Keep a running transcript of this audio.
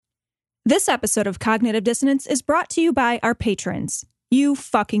This episode of Cognitive Dissonance is brought to you by our patrons. You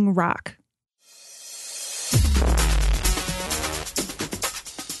fucking rock.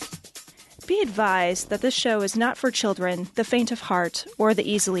 Be advised that this show is not for children, the faint of heart, or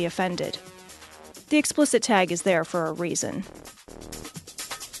the easily offended. The explicit tag is there for a reason.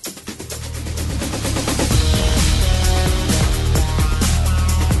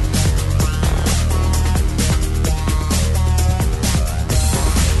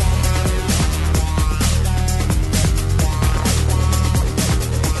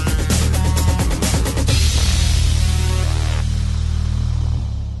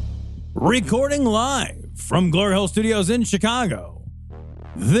 Recording live from Glory Hole Studios in Chicago,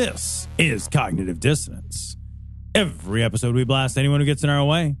 this is Cognitive Dissonance. Every episode we blast anyone who gets in our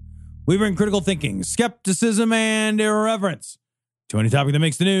way. We bring critical thinking, skepticism, and irreverence to any topic that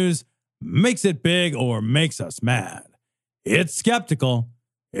makes the news, makes it big, or makes us mad. It's skeptical,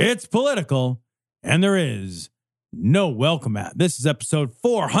 it's political, and there is no welcome mat. This is episode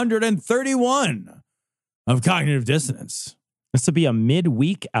 431 of Cognitive Dissonance. This will be a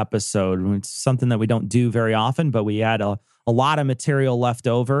midweek episode. It's something that we don't do very often, but we had a lot of material left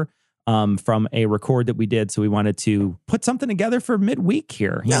over from a record that we did. So we wanted to put something together for midweek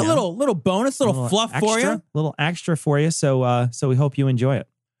here. Yeah, a little bonus, little fluff extra, for you. A little extra for you. So we hope you enjoy it.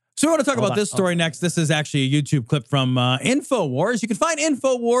 So we want to talk about this story next. This is actually a YouTube clip from InfoWars. You can find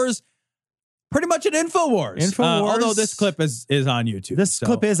InfoWars pretty much at InfoWars. Although this clip is on YouTube. This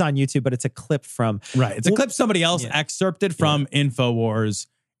clip is on YouTube, but it's a clip from... Right. It's a clip somebody else excerpted from InfoWars.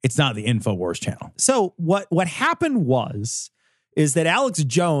 It's not the InfoWars channel. So what happened is that Alex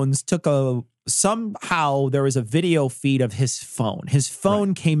Jones took somehow there was a video feed of his phone. His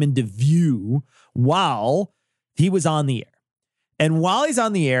phone came into view while he was on the air. And while he's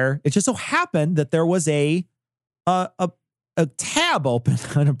on the air, it just so happened that there was a tab open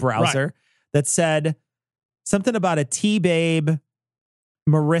on a browser that said something about a T-Babe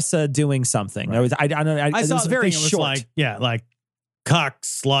Marissa doing something. Right. It was very short. Like cock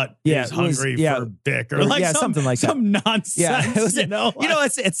slut is hungry for dick or something like that. Some nonsense. Yeah,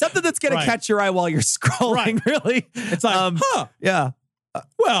 it's something that's going to catch your eye while you're scrolling. Really, it's like,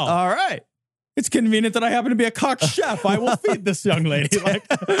 well, all right. It's convenient that I happen to be a cock chef. I will feed this young lady. Like,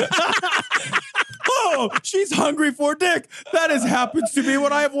 oh, she's hungry for dick. That happens to be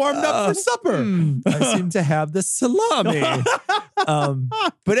what I have warmed up for supper. I seem to have the salami.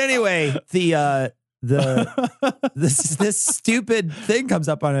 But anyway, this stupid thing comes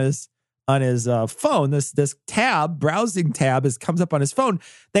up on his phone. This browsing tab comes up on his phone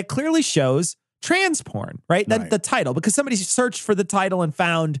that clearly shows trans porn, right? The title, because somebody searched for the title and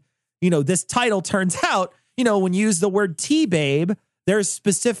found, this title turns out, when you use the word T-Babe, there's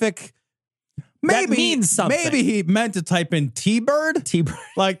specific... Maybe that means something. Maybe he meant to type in T-Bird,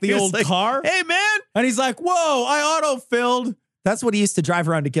 like the old car. Hey, man. And he's like, whoa, I auto-filled. That's what he used to drive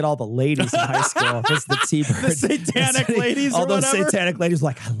around to get all the ladies in high school. Was the T-Bird. The satanic ladies all or those whatever. Satanic ladies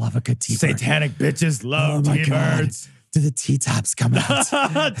like, I love a good T-Bird. Satanic bitches love T-Birds. Do the T-tops come out?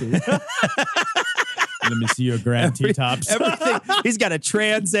 Let me see your grand T-tops. Everything. He's got a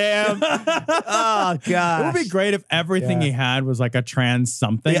Trans Am. Oh, God. It would be great if everything he had was like a trans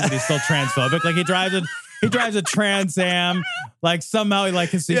something, but he's still transphobic. Like he drives a Trans Am. Like somehow he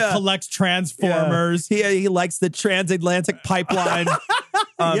collects Transformers. He likes the transatlantic pipeline.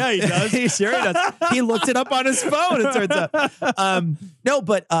 Yeah, he does. He sure does. He looked it up on his phone, it turns out.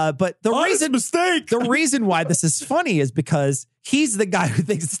 But the reason why this is funny is because he's the guy who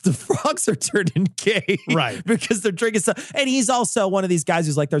thinks the frogs are turning gay. Right. Because they're drinking stuff. And he's also one of these guys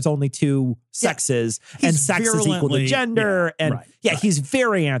who's like, there's only two sexes and sex is equal to gender. He's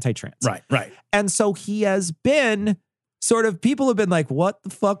very anti-trans. Right. And so he has been sort of, people have been like, what the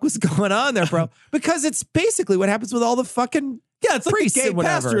fuck was going on there, bro? Because it's basically what happens with all the fucking it's like the gay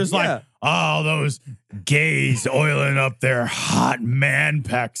pastor is like, oh, those gays oiling up their hot man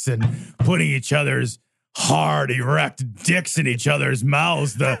pecs and putting each other's hard, erect dicks in each other's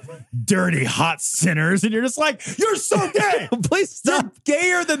mouths, the dirty, hot sinners. And you're just like, you're so gay. Please stop. You're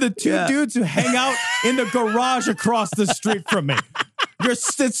gayer than the two dudes who hang out in the garage across the street from me.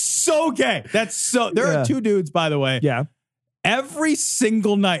 It's so gay. There are two dudes, by the way. Yeah. Every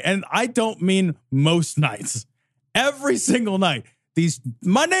single night, and I don't mean most nights, every single night,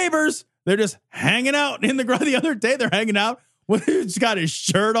 my neighbors, they're just hanging out in the garage. The other day, they're hanging out when he's got his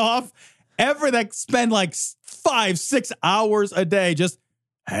shirt off. They spend like 5-6 hours a day just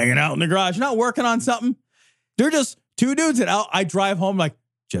hanging out in the garage, not working on something. They're just two dudes. And I drive home like,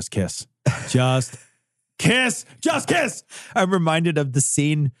 just kiss. Just kiss. Just kiss. I'm reminded of the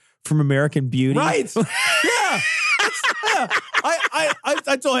scene from American Beauty. Right. Yeah.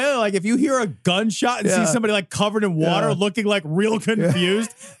 I told Haley, like, if you hear a gunshot and see somebody like covered in water looking like real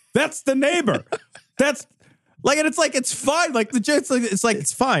confused, that's the neighbor. That's like, and it's like, it's fine. Like,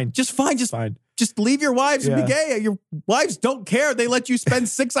 it's fine. Just fine. Just leave your wives and be gay. Your wives don't care. They let you spend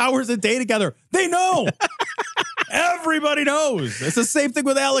 6 hours a day together. They know. Everybody knows. It's the same thing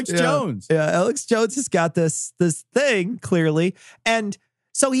with Alex Jones. Yeah, Alex Jones has got this thing, clearly. And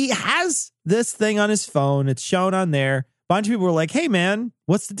so he has this thing on his phone. It's shown on there. A bunch of people were like, hey, man,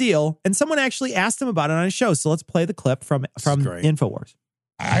 what's the deal? And someone actually asked him about it on his show. So let's play the clip from InfoWars.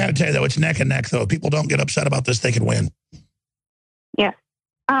 I got to tell you, though, it's neck and neck, though. If people don't get upset about this, they could win. Yeah.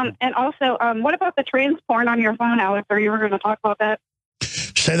 And also, what about the trans porn on your phone, Alex? Are you ever going to talk about that?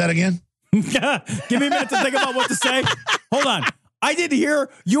 Say that again. Give me a minute to think about what to say. Hold on. I did hear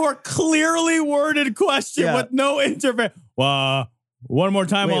your clearly worded question with no intervention. One more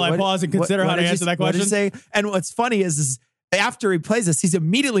time while I pause and consider how to answer that question. What did you say? And what's funny is after he plays this, he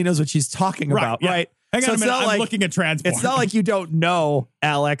immediately knows what she's talking about, right? Hang on a minute. I'm looking at trans porn. It's not like you don't know,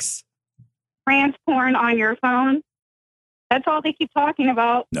 Alex. Trans porn on your phone? That's all they keep talking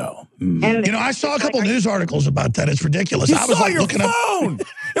about. No. And I saw a couple news articles about that. It's ridiculous. You I was saw like your looking phone.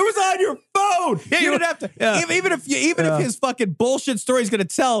 It was on your phone. Yeah, you didn't have to. Yeah. Even if his fucking bullshit story is going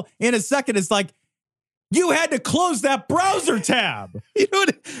to tell in a second, it's like you had to close that browser tab. You know what?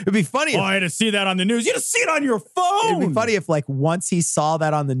 It'd be funny. I had to see that on the news. You had to see it on your phone. It'd be funny if, like, once he saw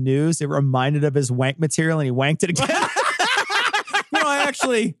that on the news, it reminded of his wank material, and he wanked it again. I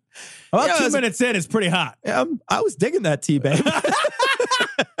actually. About 2 minutes in, it's pretty hot. I was digging that tea, babe.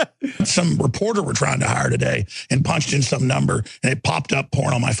 Some reporter we're trying to hire today and punched in some number and it popped up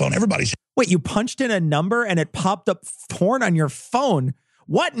porn on my phone. Everybody's. Wait, you punched in a number and it popped up porn on your phone?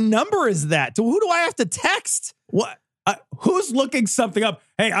 What number is that? Who do I have to text? What? Who's looking something up?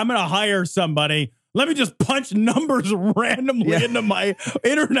 Hey, I'm going to hire somebody. Let me just punch numbers randomly into my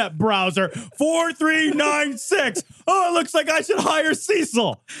internet browser. 4396. Oh, it looks like I should hire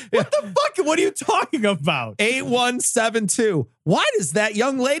Cecil. What the fuck? What are you talking about? 8172. Why does that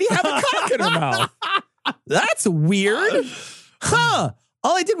young lady have a cock in her mouth? That's weird. Huh.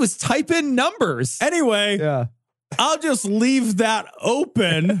 All I did was type in numbers. Anyway, I'll just leave that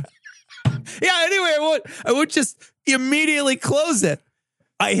open. Anyway, I would just immediately close it.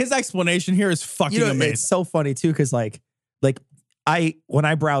 His explanation here is fucking amazing. It's so funny too, because when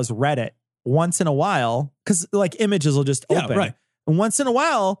I browse Reddit once in a while, because like images will just open, right? And once in a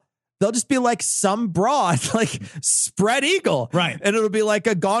while, they'll just be like some broad, like spread eagle, right? And it'll be like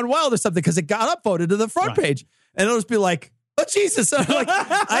a Gone Wild or something because it got upvoted to the front page, and it'll just be like, oh Jesus! Like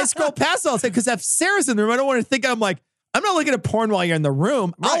I scroll past all because if Sarah's in the room, I don't want to think I'm like. I'm not looking at porn while you're in the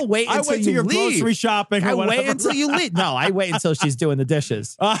room. Right. I'll wait until you leave. Grocery shopping. I wait until you leave. No, I wait until she's doing the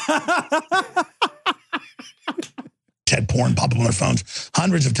dishes. Had porn pop up on their phones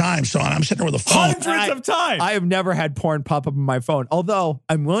hundreds of times. So I'm sitting there with a phone. Hundreds of times. I have never had porn pop up on my phone, although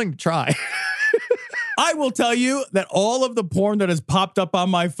I'm willing to try. I will tell you that all of the porn that has popped up on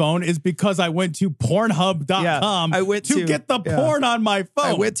my phone is because I went to Pornhub.com to get the porn on my phone.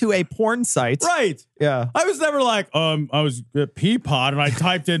 I went to a porn site. Right. Yeah. I was never like, I was at Peapod and I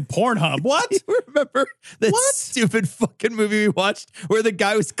typed in Pornhub. What? You remember that stupid fucking movie we watched where the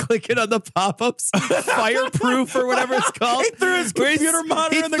guy was clicking on the pop-ups? Fireproof or whatever it's called. He threw his computer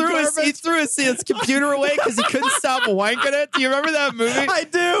monitor in the garbage. He threw his computer away because he couldn't stop wanking it. Do you remember that movie? I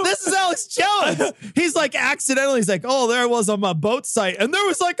do. This is Alex Jones. He's like accidentally, he's like, oh, there I was on my boat site and there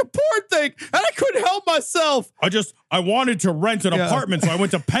was like a porn thing and I couldn't help myself. I wanted to rent an apartment, so I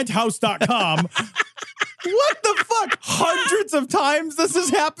went to penthouse.com. What the fuck? Hundreds of times this has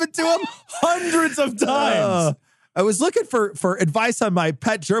happened to him? Hundreds of times. I was looking for advice on my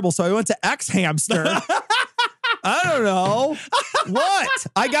pet gerbil, so I went to X Hamster. I don't know. What?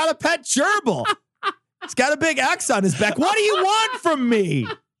 I got a pet gerbil. It's got a big X on his back. What do you want from me?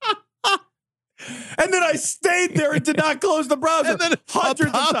 And then I stayed there and did not close the browser. And then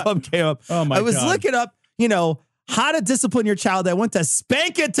hundreds of times came up. Oh my God. I was looking up, how to discipline your child. I went to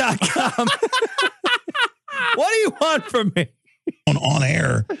spankit.com. What do you want from me? On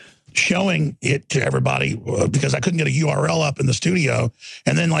air, showing it to everybody because I couldn't get a URL up in the studio.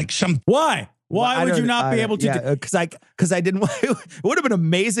 And then Why? Why would you not be able to? Yeah, because I didn't. It would have been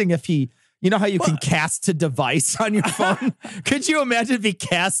amazing if he. You know how you can cast to device on your phone? Could you imagine if he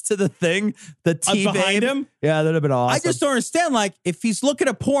cast to the thing, the TV behind him? Yeah, that'd have been awesome. I just don't understand. Like, if he's looking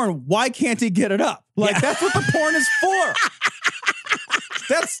at porn, why can't he get it up? Like, that's what the porn is for.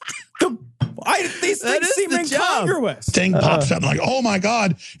 That's these things seem incongruous. Thing pops up and like, oh my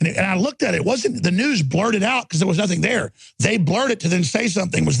God. And I looked at it. It wasn't the news blurted out because there was nothing there. They blurred it to then say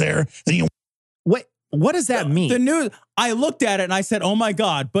something was there. Then What does that mean? The news, I looked at it and I said, oh my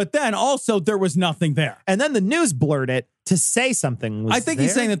God. But then also there was nothing there. And then the news blurred it to say something was I think there?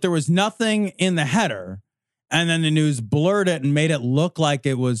 he's saying that there was nothing in the header. And then the news blurred it and made it look like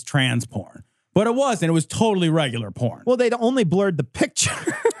it was trans porn. But it wasn't. It was totally regular porn. Well, they'd only blurred the picture.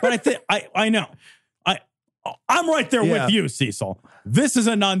 But I think I know. I'm right there Yeah. with you, Cecil. This is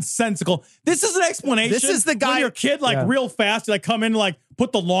a nonsensical. This is an explanation. This is the guy- when your kid real fast, like come in, like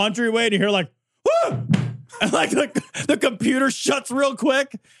put the laundry away, and you hear like, whoo! And like the computer shuts real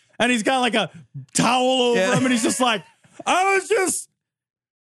quick, and he's got like a towel over him, and he's just like, I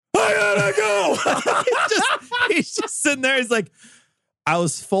gotta go. he's just sitting there. He's like, I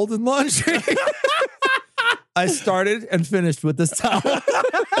was folding laundry. I started and finished with this towel.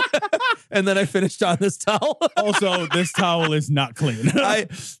 And then I finished on this towel. Also, this towel is not clean.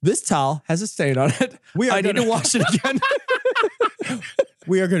 This towel has a stain on it. I need to wash it again.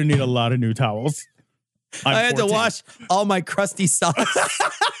 We are going to need a lot of new towels. I had to wash all my crusty socks.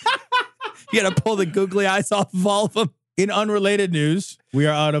 You got to pull the googly eyes off of all of them. In unrelated news, we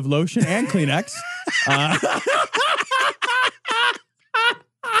are out of lotion and Kleenex.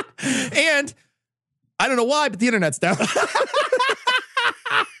 And I don't know why, but the internet's down.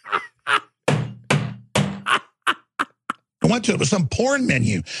 I went to it with some porn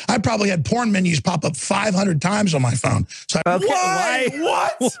menu. I probably had porn menus pop up 500 times on my phone. So Okay, Why?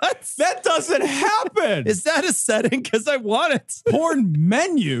 why? What? That doesn't happen. Is that a setting? Because I want it. porn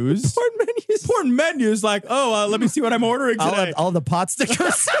menus? Porn menus. Porn menus like, let me see what I'm ordering I'll today. have all the pot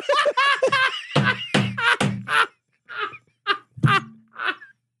stickers.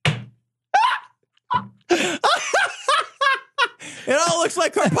 It all looks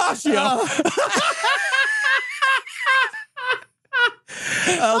like Carpaccio.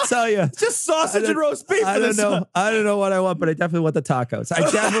 I'll tell you. Just sausage and roast beef. I don't know. I don't know what I want, but I definitely want the tacos. I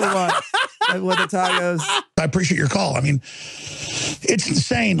definitely want the tacos. I appreciate your call. I mean, it's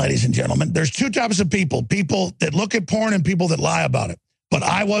insane, ladies and gentlemen. There's two types of people that look at porn and people that lie about it. But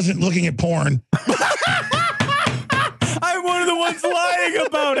I wasn't looking at porn. I'm one of the ones lying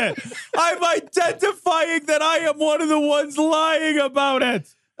about it. I'm identifying that I am one of the ones lying about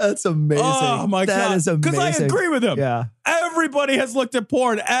it. That's amazing. Oh, my God. That is amazing. Because I agree with him. Yeah. Everybody has looked at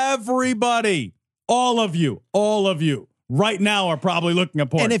porn. Everybody. All of you. Right now are probably looking at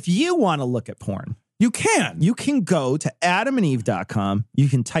porn. And if you want to look at porn, you can. you can go to adamandeve.com. You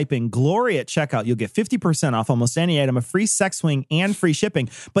can type in Glory at checkout. You'll get 50% off almost any item, a free sex swing, and free shipping.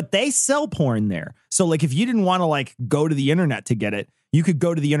 But they sell porn there. So, like, if you didn't want to, go to the internet to get it, you could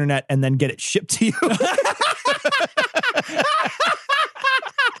go to the internet and then get it shipped to you.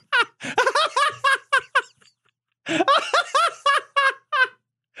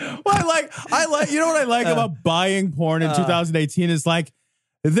 Well, I like, you know what I like about buying porn in 2018 is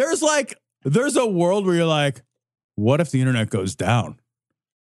there's a world where you're like, what if the internet goes down?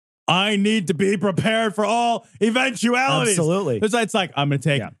 I need to be prepared for all eventualities. Absolutely. It's like, I'm going to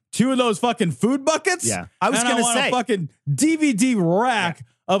take 2 of those fucking food buckets. Yeah. I was going to say a fucking DVD rack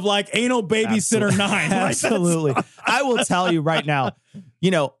of Anal Babysitter 9. Absolutely. I will tell you right now,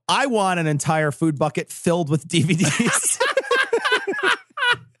 I want an entire food bucket filled with DVDs.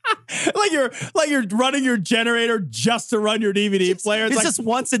 like you're running your generator just to run your DVD player. It's just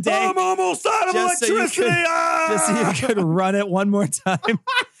once a day. I'm almost out of electricity. Just so you could run it one more time.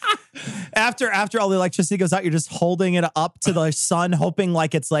 After all the electricity goes out, you're just holding it up to the sun, hoping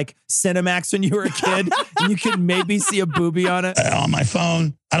it's like Cinemax when you were a kid, and you could maybe see a boobie on it. On my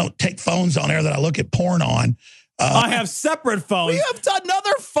phone, I don't take phones on air that I look at porn on. I have separate phones. You have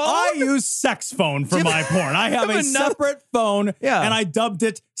another phone? I use sex phone for my porn. I have a separate phone, and I dubbed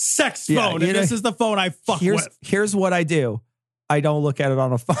it sex phone. And this is the phone I fuck with. Here's what I do. I don't look at it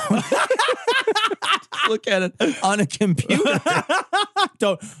on a phone. Look at it on a computer.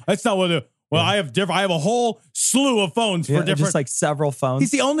 That's not what. Well, I have different. I have a whole slew of phones for different. Just several phones.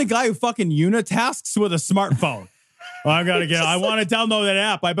 He's the only guy who fucking unitasks with a smartphone. I want to download that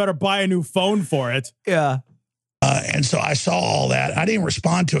app. I better buy a new phone for it. Yeah. And so I saw all that. I didn't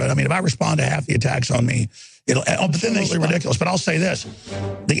respond to it. I mean, if I respond to half the attacks on me, but then they seem ridiculous. But I'll say this.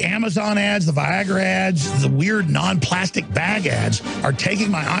 The Amazon ads, the Viagra ads, the weird non-plastic bag ads are taking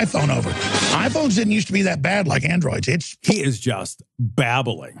my iPhone over. iPhones didn't used to be that bad like Androids. He is just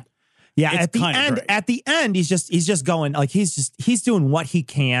babbling. Yeah, it's at the end, he's just going he's doing what he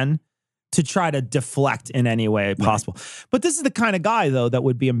can to try to deflect in any way possible. But this is the kind of guy though that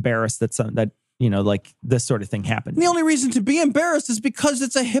would be embarrassed that this sort of thing happened. The only reason to be embarrassed is because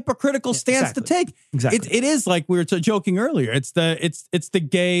it's a hypocritical stance to take. Exactly. It is like we were joking earlier. It's the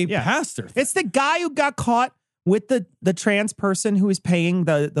gay pastor. It's the guy who got caught with the trans person who was paying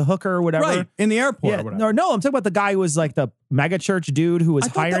the hooker or whatever. Right, in the airport or whatever. No, I'm talking about the guy who was like the mega church dude who was I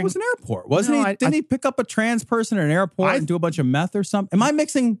thought hiring. that was an airport, wasn't he? Didn't he pick up a trans person at an airport and do a bunch of meth or something? Am I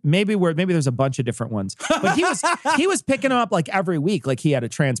mixing? Maybe there's a bunch of different ones. But he was picking them up like every week, like he had a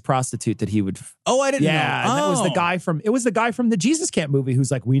trans prostitute that he would. Oh, I didn't know. Yeah, and that was the guy from the Jesus Camp movie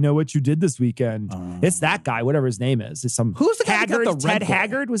who's like, we know what you did this weekend. It's that guy, whatever his name is. It's some who's the guy Haggard, that got the Ted Red Bull?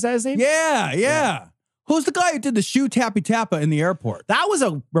 Haggard, was that his name? Yeah. Who's the guy who did the shoe tappy tappa in the airport? That was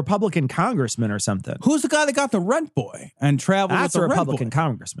a Republican congressman or something. Who's the guy that got the rent boy and traveled That's with a the Republican rent boy?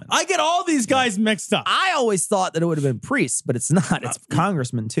 congressman. I get all these guys mixed up. I always thought that it would have been priests, but it's not. It's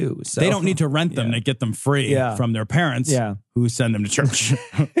congressmen too. So They don't need to rent them. They get them free from their parents who send them to church.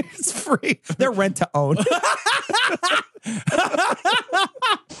 It's free. They're rent to own.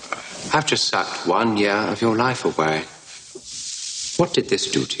 I've just sucked 1 year of your life away. What did this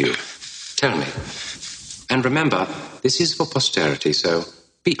do to you? Tell me. And remember, this is for posterity, so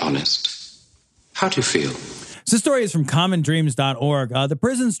be honest. How do you feel? So this story is from commondreams.org. The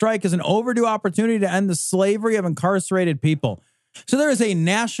prison strike is an overdue opportunity to end the slavery of incarcerated people. So there is a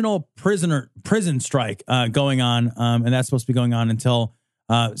national prison strike going on, and that's supposed to be going on until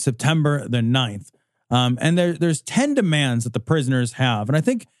September the 9th. And there's 10 demands that the prisoners have. And I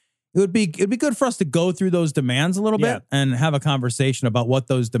think it'd be good for us to go through those demands a little bit and have a conversation about what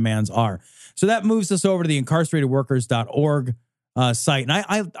those demands are. So that moves us over to the incarceratedworkers.org site.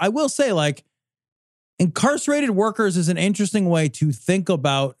 And I will say, like, incarcerated workers is an interesting way to think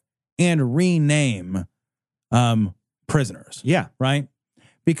about and rename prisoners. Yeah. Right?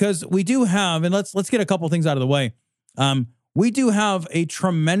 Because we do have, and let's get a couple things out of the way. We do have a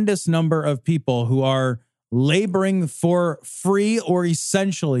tremendous number of people who are laboring for free or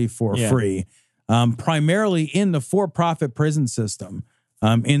essentially for free, primarily in the for-profit prison system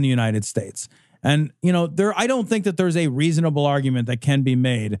in the United States. And, you know, I don't think that there's a reasonable argument that can be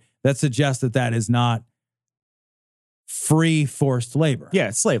made that suggests that that is not free forced labor. Yeah,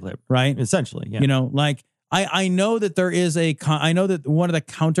 it's slave labor. Right? Essentially, yeah. You know, like, I know that there is I know that one of the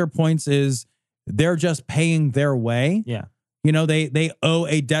counterpoints is they're just paying their way. Yeah. You know, they owe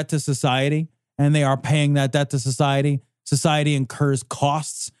a debt to society and they are paying that debt to society. Society incurs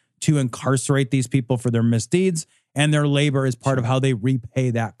costs to incarcerate these people for their misdeeds, and their labor is part of how they repay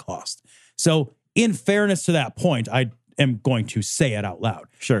that cost. So in fairness to that point, I am going to say it out loud.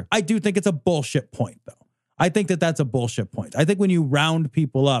 Sure. I do think it's a bullshit point, though. I think that that's a bullshit point. I think when you round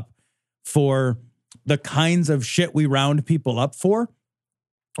people up for the kinds of shit we round people up for,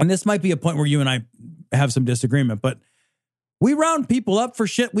 and this might be a point where you and I have some disagreement, but we round people up for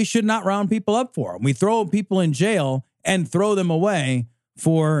shit we should not round people up for. We throw people in jail and throw them away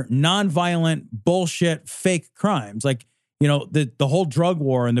for nonviolent bullshit fake crimes. Like, you know, the whole drug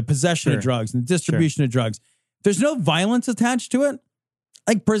war and the possession of drugs and the distribution of drugs. There's no violence attached to it.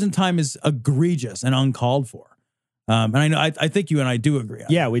 I think prison time is egregious and uncalled for. And I know, I think you and I do agree on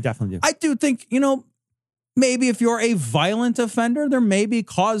that. Yeah, we definitely do. I do think, you know, maybe if you're a violent offender, there may be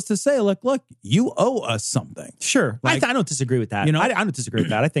cause to say, look, you owe us something. Sure. Like, I don't disagree with that. You know? I don't disagree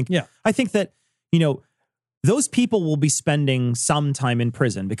with that. I think, I think that, you know, those people will be spending some time in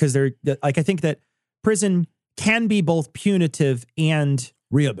prison because they're like, I think that prison can be both punitive and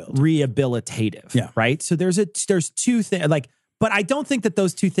rehabilitative. Yeah. Right. So there's two things like, but I don't think that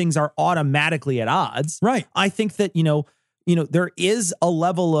those two things are automatically at odds. Right. I think that, you know, there is a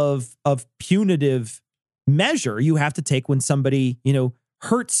level of punitive measure you have to take when somebody, you know,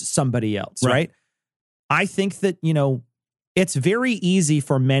 hurts somebody else. Right. I think that, you know, it's very easy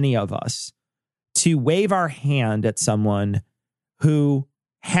for many of us to wave our hand at someone who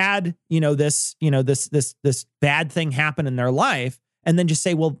had, this bad thing happen in their life and then just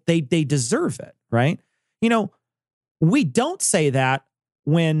say, well, they deserve it. Right. You know, we don't say that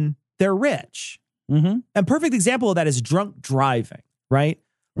when they're rich. Mm-hmm. A perfect example of that is drunk driving. Right.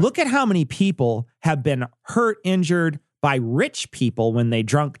 Look at how many people have been hurt, injured by rich people when they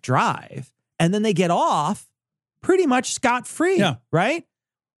drunk drive, and then they get off pretty much scot-free. Yeah. Right.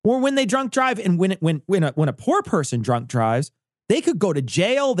 Or when they drunk drive, and when a poor person drunk drives, they could go to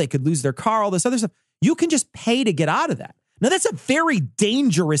jail, they could lose their car, all this other stuff. You can just pay to get out of that. Now, that's a very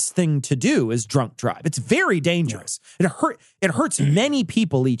dangerous thing to do, is drunk drive. It's very dangerous. Yeah. It hurts many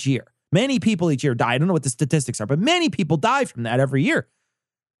people each year. Many people each year die. I don't know what the statistics are, but many people die from that every year.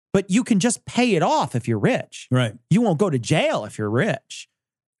 But you can just pay it off if you're rich. Right. You won't go to jail if you're rich.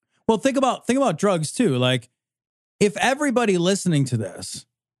 Well, think about drugs too. Like, if everybody listening to this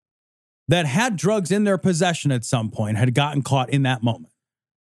that had drugs in their possession at some point had gotten caught in that moment,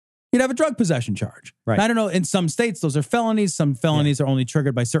 you'd have a drug possession charge. Right. I don't know. In some states, those are felonies. Some felonies are only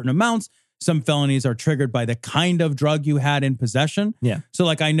triggered by certain amounts. some felonies are triggered by the kind of drug you had in possession. Yeah. So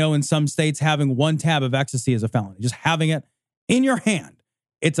like I know in some states having 1 tab of ecstasy is a felony. Just having it in your hand,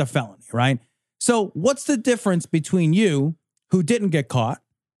 it's a felony, right? So what's the difference between you who didn't get caught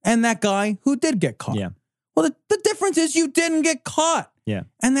and that guy who did get caught? Yeah. Well, the difference is you didn't get caught. Yeah.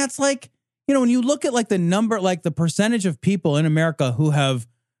 And that's like, you know, when you look at like the number, like the percentage of people in America who have,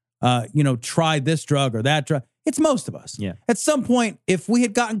 tried this drug or that drug, it's most of us. Yeah. At some point, if we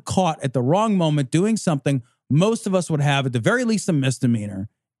had gotten caught at the wrong moment doing something, most of us would have at the very least a misdemeanor,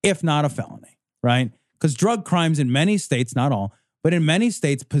 if not a felony, right? Because drug crimes in many states, not all, but in many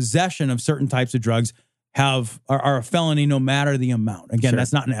states, possession of certain types of drugs are a felony no matter the amount. Again,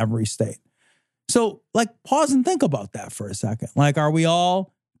 that's not in every state. So like pause and think about that for a second. Like, are we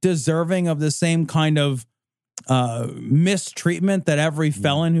all deserving of the same kind of mistreatment that every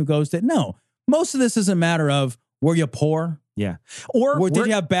felon who goes to? No, most of this is a matter of, were you poor? Yeah. Or did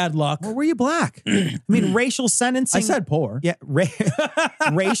you have bad luck? Or were you black? I mean, racial sentencing. I said poor. Yeah.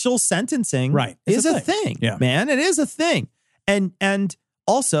 Racial sentencing is a thing. Yeah. Man, it is a thing. And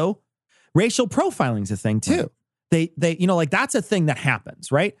also racial profiling is a thing too. Right. They that's a thing that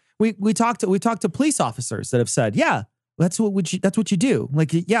happens, right? We talked to police officers that have said, yeah, that's what you do.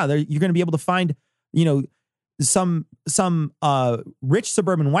 Like, yeah, you're going to be able to find, some rich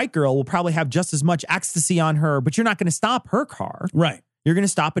suburban white girl will probably have just as much ecstasy on her, but you're not going to stop her car. Right. You're going to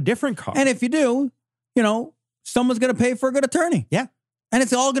stop a different car. And if you do, someone's going to pay for a good attorney. Yeah. And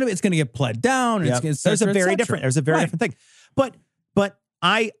it's all going to get pled down. Yeah. There's a very different thing. But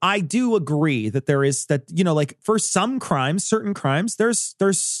I do agree that there is that, like for some crimes, certain crimes, there's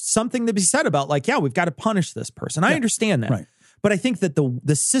something to be said about like, yeah, we've got to punish this person. I understand that. Right. But I think that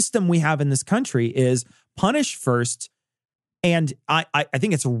the system we have in this country is punish first. And I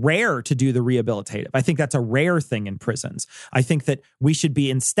think it's rare to do the rehabilitative. I think that's a rare thing in prisons. I think that we should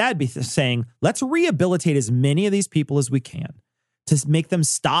instead be saying, let's rehabilitate as many of these people as we can to make them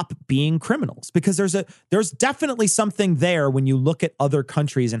stop being criminals, because there's definitely something there when you look at other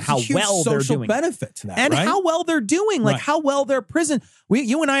countries and how well they're doing. Benefit to that, and right? how well they're doing, like how well their prison.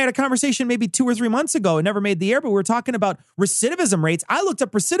 You and I had a conversation maybe 2 or 3 months ago. It never made the air, but we were talking about recidivism rates. I looked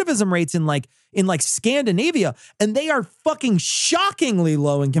up recidivism rates in Scandinavia, and they are fucking shockingly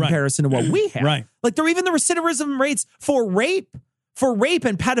low in comparison to what we have. Right. Like they're even the recidivism rates for rape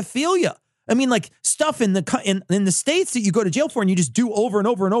and pedophilia. I mean, like stuff in the States that you go to jail for and you just do over and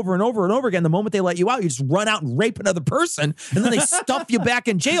over and over and over and over again. The moment they let you out, you just run out and rape another person, and then they stuff you back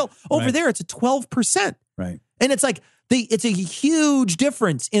in jail. Over there, it's a 12%. Right. And it's like it's a huge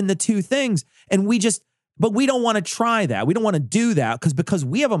difference in the two things. And but we don't want to try that. We don't want to do that because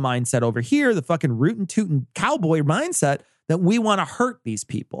we have a mindset over here, the fucking rootin' tootin' cowboy mindset, that we want to hurt these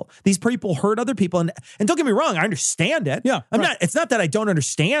people. These people hurt other people. And don't get me wrong, I understand it. Yeah. It's not that I don't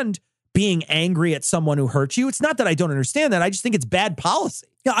understand being angry at someone who hurt you. It's not that I don't understand that. I just think it's bad policy.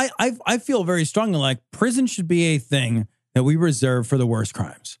 Yeah, I feel very strongly like prison should be a thing that we reserve for the worst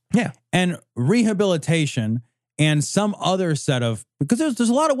crimes. Yeah. And rehabilitation and some other set of, because there's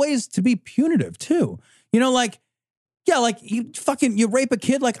a lot of ways to be punitive too. Like you rape a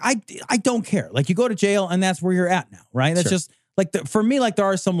kid. Like I don't care. Like you go to jail and that's where you're at now. Right. That's just like, for me, like there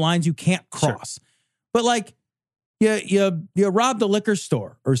are some lines you can't cross, but like, You robbed a liquor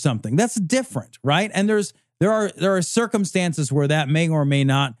store or something. That's different, right? And there are circumstances where that may or may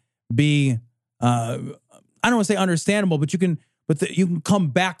not be. I don't want to say understandable, but you can come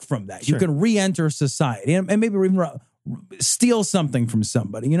back from that. Sure. You can re-enter society and maybe even steal something from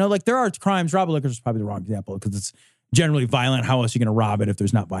somebody. Like there are crimes. Rob a liquor store is probably the wrong example because it's generally violent. How else are you going to rob it if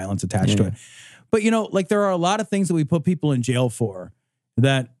there's not violence attached to it? But like there are a lot of things that we put people in jail for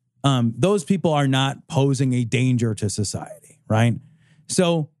that. Those people are not posing a danger to society, right?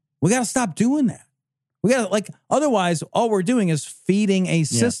 So we got to stop doing that. We got to otherwise all we're doing is feeding a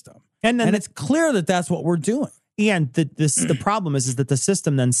system. And it's clear that that's what we're doing. And the problem is that the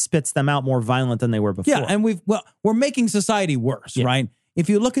system then spits them out more violent than they were before. Yeah. And we're making society worse, right? If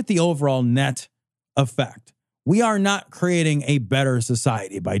you look at the overall net effect, we are not creating a better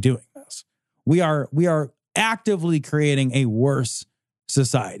society by doing this. We are actively creating a worse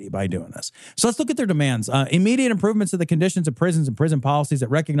society by doing this. So let's look at their demands. Immediate improvements to the conditions of prisons and prison policies that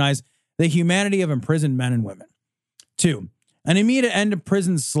recognize the humanity of imprisoned men and women. 2, an immediate end to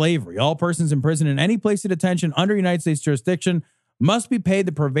prison slavery. All persons imprisoned in any place of detention under United States jurisdiction must be paid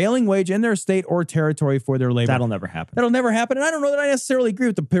the prevailing wage in their state or territory for their labor. That'll never happen. That'll never happen. And I don't know that I necessarily agree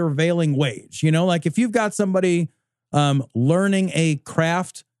with the prevailing wage. Like if you've got somebody learning a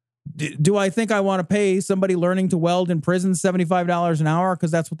craft, do I think I want to pay somebody learning to weld in prison $75 an hour because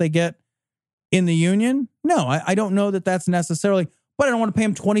that's what they get in the union? No, I don't know that that's necessarily. but I don't want to pay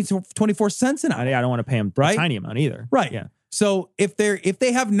him 24 cents an hour. I don't want to pay him a tiny amount either. Right. Yeah. So if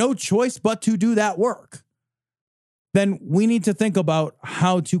they have no choice but to do that work, then we need to think about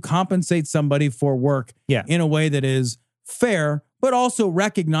how to compensate somebody for work in a way that is fair, but also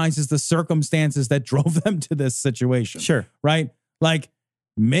recognizes the circumstances that drove them to this situation. Sure. Right? Like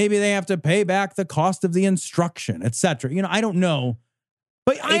maybe they have to pay back the cost of the instruction, et cetera. I don't know.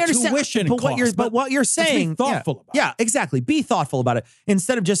 But I understand. What you're saying, be thoughtful about it. Yeah, exactly. Be thoughtful about it.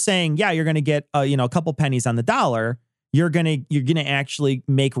 Instead of just saying, yeah, you're going to get a couple pennies on the dollar, you're going to actually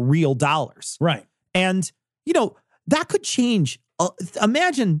make real dollars. Right. And that could change.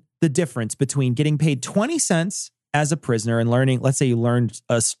 Imagine the difference between getting paid 20 cents as a prisoner and learning, let's say you learned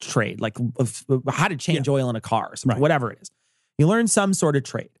a trade, like how to change oil in a car or something, whatever it is. You learn some sort of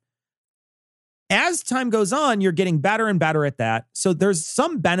trade. As time goes on, you're getting better and better at that. So there's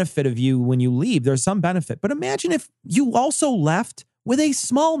some benefit of you when you leave. There's some benefit. But imagine if you also left with a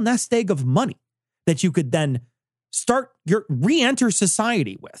small nest egg of money that you could then re-enter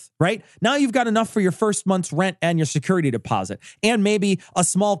society with, right? Now you've got enough for your first month's rent and your security deposit and maybe a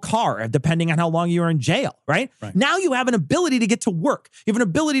small car, depending on how long you were in jail, right? Now you have an ability to get to work. You have an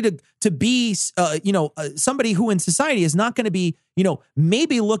ability to be, somebody who in society is not going to be,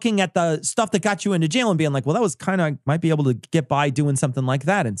 maybe looking at the stuff that got you into jail and being like, well, that was might be able to get by doing something like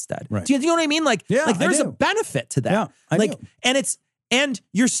that instead. Right. Do you know what I mean? Like there's a benefit to that. Yeah, I do. And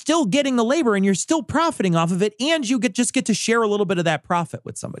you're still getting the labor and you're still profiting off of it. And you just get to share a little bit of that profit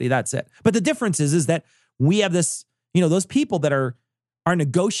with somebody. That's it. But the difference is that we have this, those people that are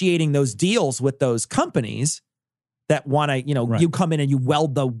negotiating those deals with those companies that want to, you come in and you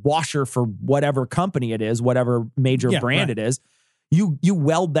weld the washer for whatever company it is, whatever major brand it is. You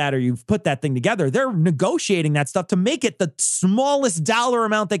weld that or you've put that thing together. They're negotiating that stuff to make it the smallest dollar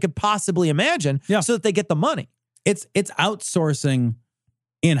amount they could possibly imagine so that they get the money. It's outsourcing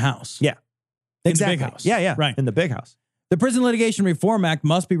in-house. Yeah. Exactly. In the big house. Yeah. Right. In the big house. The Prison Litigation Reform Act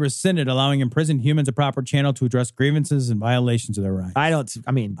must be rescinded, allowing imprisoned humans a proper channel to address grievances and violations of their rights. I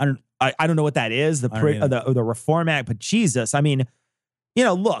don't know what that is, the Reform Act, but Jesus,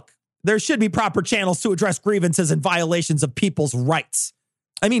 look, there should be proper channels to address grievances and violations of people's rights.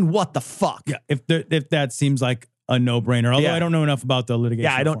 I mean, what the fuck? Yeah. If that seems like a no-brainer, although I don't know enough about the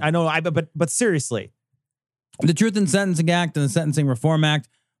litigation. Yeah, I know, but seriously. The Truth in Sentencing Act and the Sentencing Reform Act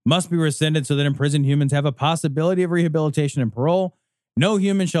must be rescinded so that imprisoned humans have a possibility of rehabilitation and parole. No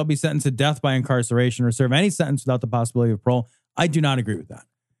human shall be sentenced to death by incarceration or serve any sentence without the possibility of parole. I do not agree with that.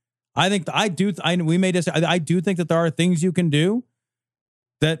 I do think that there are things you can do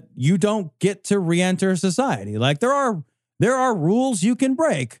that you don't get to re-enter society. Like there are rules you can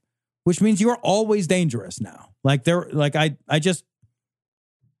break, which means you are always dangerous now. There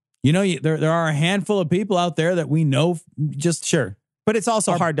are a handful of people out there that we know just sure. But it's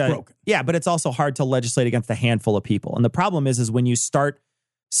also hard to broken. Yeah, but it's also hard to legislate against a handful of people. And the problem is when you start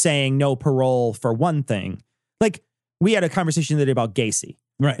saying no parole for one thing, like we had a conversation today about Gacy.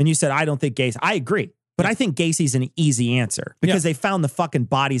 Right. And you said, I don't think Gacy. I agree. But I think Gacy's an easy answer because they found the fucking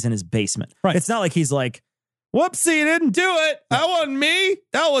bodies in his basement. Right. It's not like he's like, whoopsie, didn't do it. That wasn't me.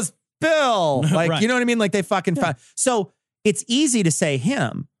 That was Bill. Like, you know what I mean? Like they fucking found. So it's easy to say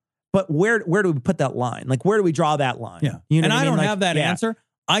him. But where do we put that line? Like, where do we draw that line? Yeah. You know and what I don't mean? have that answer.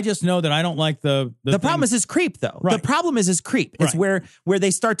 I just know that I don't like the problem is his creep, though. Right. The problem is his creep. It's where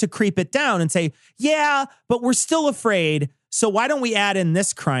they start to creep it down and say, yeah, but we're still afraid. So why don't we add in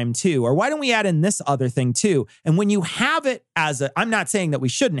this crime too? Or why don't we add in this other thing too? And when you have it I'm not saying that we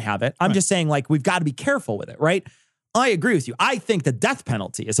shouldn't have it. I'm just saying like, we've got to be careful with it, right? I agree with you. I think the death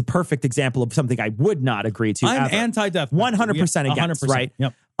penalty is a perfect example of something I would not agree to. I'm anti-death penalty. 100% against, 100%. Right?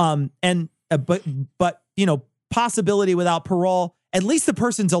 Yep. But possibility without parole, at least the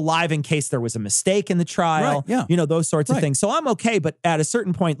person's alive in case there was a mistake in the trial. Right, yeah. Those sorts of things. So I'm okay, but at a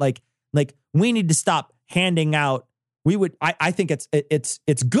certain point, like we need to stop handing out. I think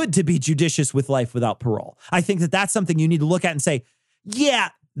it's good to be judicious with life without parole. I think that's something you need to look at and say, yeah,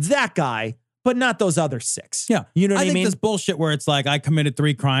 that guy, but not those other 6. Yeah. You know what I mean? I think this bullshit where it's like, I committed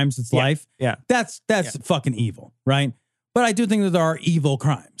 3 crimes, it's life. Yeah. That's fucking evil, right? But I do think that there are evil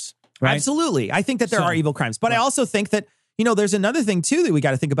crimes. Right? Absolutely. I think that there are evil crimes. But I also think that, there's another thing too that we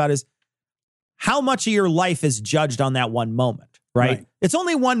got to think about is how much of your life is judged on that one moment, right? It's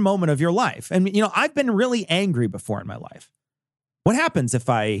only one moment of your life. And, I've been really angry before in my life. What happens if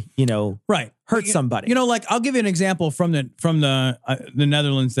I, hurt somebody? I'll give you an example from the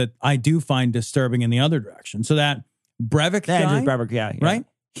Netherlands that I do find disturbing in the other direction. So that Breivik guy, Andrew Breivik, yeah. Right?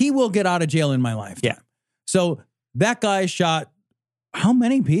 He will get out of jail in my lifetime. Yeah. So that guy shot how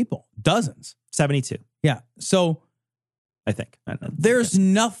many people? Dozens. 72. Yeah. So I think. There's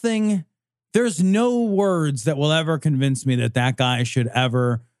nothing, there's no words that will ever convince me that guy should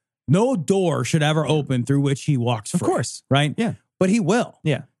ever, no door should ever open through which he walks free. Of course. Right? Yeah. But he will.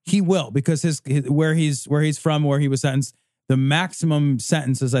 Yeah. He will, because where he's from, where he was sentenced, the maximum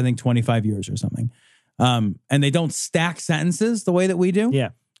sentence is, I think, 25 years or something. And they don't stack sentences the way that we do. Yeah.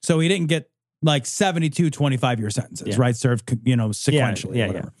 So he didn't get like 72 25-year sentences, right? Served, sequentially. Yeah.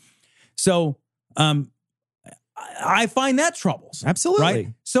 Whatever. So I find that troublesome. Absolutely. Right?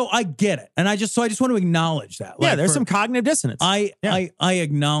 So I get it. And I just want to acknowledge that. Yeah, there's some cognitive dissonance. I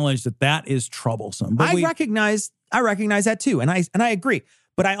acknowledge that is troublesome. But I recognize that too. And I agree.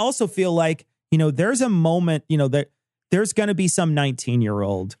 But I also feel like, there's a moment, that there's going to be some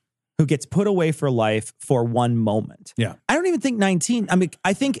 19-year-old who gets put away for life for one moment. Yeah. I don't even think 19. I mean,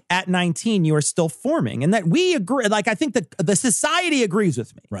 I think at 19, you are still forming, and that we agree. Like, I think that the society agrees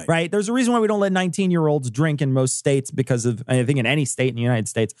with me, right? There's a reason why we don't let 19-year-olds drink in most states because of, I think in any state in the United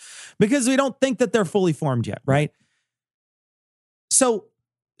States, because we don't think that they're fully formed yet, right? So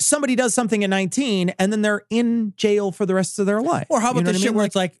somebody does something at 19 and then they're in jail for the rest of their life. Or how about the shit where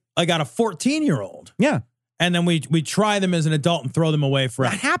it's like, I got a 14-year-old. Yeah. And then we try them as an adult and throw them away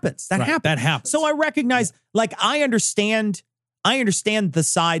forever. That happens. That happens. So I recognize, like, I understand the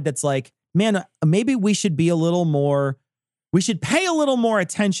side that's like, man, maybe we should be we should pay a little more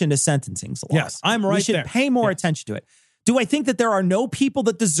attention to sentencing laws. Yes, I'm right there. We should pay more attention to it. Do I think that there are no people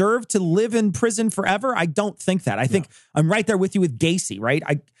that deserve to live in prison forever? I don't think that. I think I'm right there with you with Gacy, right?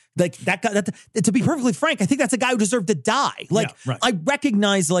 Like that guy, to be perfectly frank, I think that's a guy who deserved to die. Like, I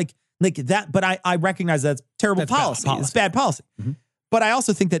recognize like that, but I recognize that's terrible policy. It's bad policy. Mm-hmm. But I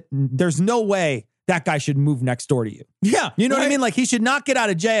also think that there's no way that guy should move next door to you. Yeah. You know what I mean? Like, he should not get out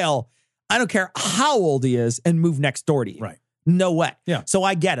of jail. I don't care how old he is, and move next door to you. Right. No way. Yeah. So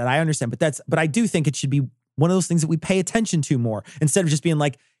I get it. I understand. But I do think it should be one of those things that we pay attention to more, instead of just being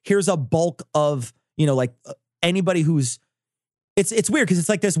like, here's a bulk of, anybody who's, it's weird because it's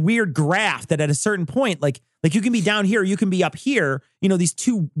like this weird graph that at a certain point, like you can be down here, you can be up here, these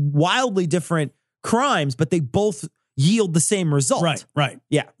two wildly different crimes, but they both yield the same result. Right.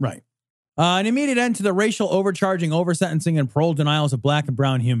 Yeah. Right. An immediate end to the racial overcharging, oversentencing, and parole denials of black and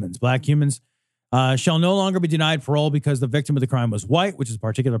brown humans. Black humans shall no longer be denied parole because the victim of the crime was white, which is a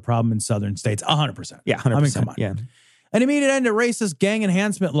particular problem in southern states. 100%. Yeah, 100%. I mean, come on. Yeah. An immediate end to racist gang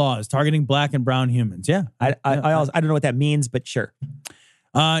enhancement laws targeting black and brown humans. Yeah. I don't know what that means, but sure.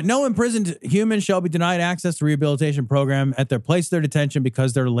 No imprisoned human shall be denied access to rehabilitation program at their place of their detention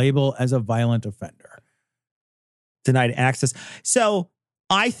because they're labeled as a violent offender. Denied access. So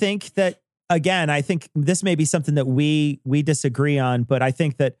I think that, again, I think this may be something that we disagree on, but I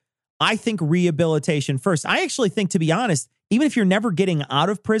think rehabilitation first. I actually think, to be honest, even if you're never getting out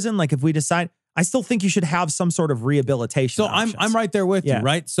of prison, like if we decide, I still think you should have some sort of rehabilitation. So options. I'm right there with you,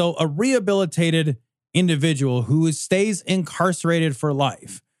 right? So a rehabilitated individual who stays incarcerated for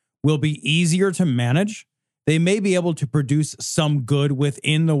life will be easier to manage. They may be able to produce some good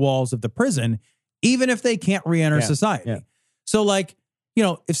within the walls of the prison, even if they can't re-enter society. Yeah. So like,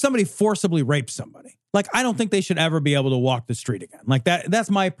 if somebody forcibly rapes somebody, like, I don't think they should ever be able to walk the street again. Like that's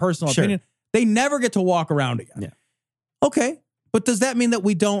my personal opinion. They never get to walk around again. Yeah. Okay. But does that mean that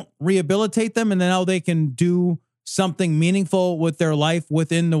we don't rehabilitate them and then now they can do something meaningful with their life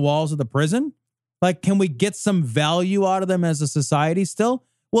within the walls of the prison? Like, can we get some value out of them as a society still?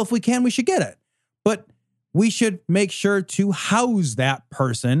 Well, if we can, we should get it. But we should make sure to house that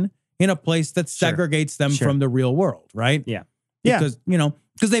person in a place that segregates them from the real world, right? Yeah. Because,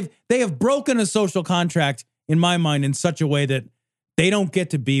 because they have broken a social contract, in my mind, in such a way that they don't get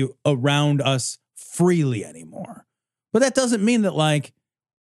to be around us freely anymore. But that doesn't mean that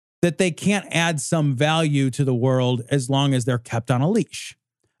that they can't add some value to the world as long as they're kept on a leash.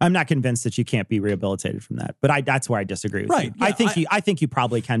 I'm not convinced that you can't be rehabilitated from that, but that's where I disagree with you. Yeah, I think you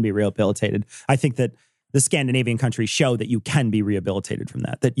probably can be rehabilitated. I think that the Scandinavian countries show that you can be rehabilitated from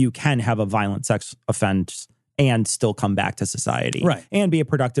that you can have a violent sex offense and still come back to society, right, and be a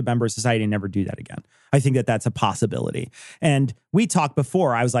productive member of society and never do that again. I think that that's a possibility. And we talked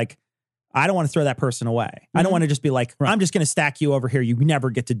before, I was like, I don't want to throw that person away. Mm-hmm. I don't want to just be like, I'm just going to stack you over here. You never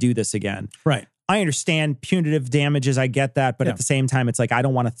get to do this again. Right. I understand punitive damages. I get that. But at the same time, it's like, I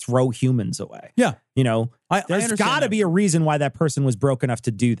don't want to throw humans away. Yeah. There's got to be a reason why that person was broke enough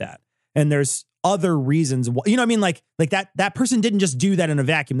to do that. And there's other reasons. You know what I mean? Like that person didn't just do that in a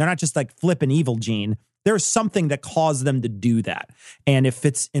vacuum. They're not just like flipping evil gene. There's something that caused them to do that. And if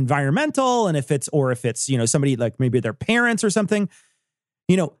it's environmental and if it's somebody like maybe their parents or something,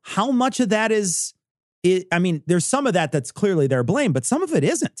 how much of that is, I mean, there's some of that that's clearly their blame, but some of it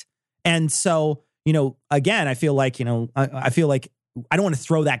isn't. And so, again, I feel like, I feel like I don't want to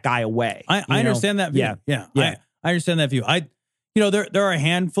throw that guy away. I understand that view. Yeah. I understand that view. There are a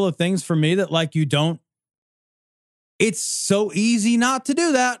handful of things for me that like it's so easy not to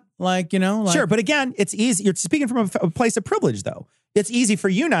do that. Sure. But again, it's easy. You're speaking from a place of privilege though. It's easy for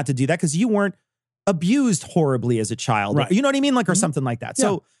you not to do that because you weren't abused horribly as a child. Right. You know what I mean? Or something like that.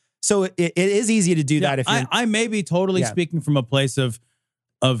 Yeah. So it is easy to do that. If I may be totally speaking from a place of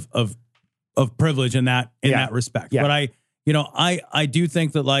privilege in that respect. Yeah. But I do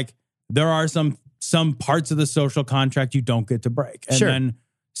think that like there are some parts of the social contract you don't get to break and then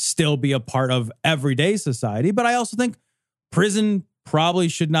still be a part of everyday society. But I also think prison probably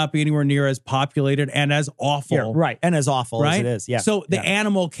should not be anywhere near as populated and as awful. Yeah, right. And as awful as it is. Yeah. So the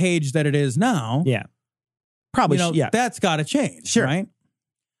animal cage that it is now. Yeah. Probably. That's got to change. Sure. Right.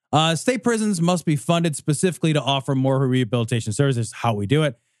 State prisons must be funded specifically to offer more rehabilitation services. How we do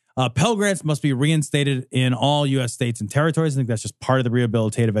it. Pell Grants must be reinstated in all U.S. states and territories. I think that's just part of the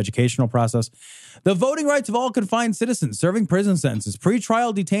rehabilitative educational process. The voting rights of all confined citizens serving prison sentences,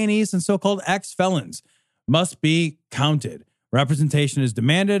 pretrial detainees, and so-called ex-felons must be counted. Representation is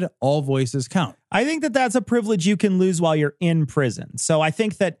demanded. All voices count. I think that that's a privilege you can lose while you're in prison. So I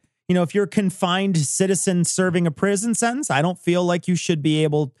think that, if you're a confined citizen serving a prison sentence, I don't feel like you should be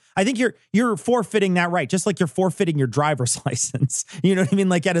able. I think you're forfeiting that right, just like you're forfeiting your driver's license. You know what I mean?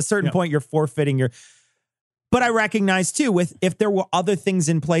 Like at a certain point, you're forfeiting your. But I recognize too, if there were other things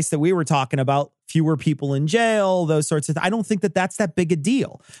in place that we were talking about, fewer people in jail, those sorts of things, I don't think that that's that big a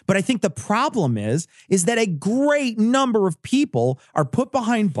deal. But I think the problem is that a great number of people are put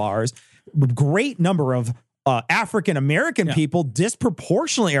behind bars. Great number of African-American people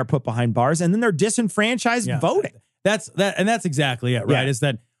disproportionately are put behind bars, and then they're disenfranchised voting. That's exactly it, right? Yeah. Is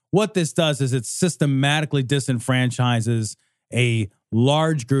that what this does is it systematically disenfranchises a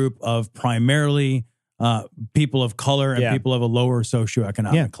large group of primarily people of color and people of a lower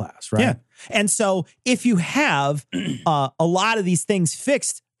socioeconomic class, right? Yeah. And so if you have a lot of these things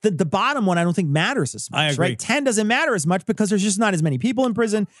fixed, the bottom one I don't think matters as much. I agree. Right? 10 doesn't matter as much because there's just not as many people in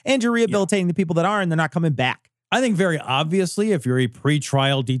prison, and you're rehabilitating the people that are, and they're not coming back. I think very obviously, if you're a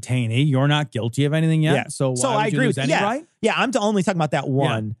pretrial detainee, you're not guilty of anything yet. Yeah. So I agree with any right? Yeah, I'm only talking about that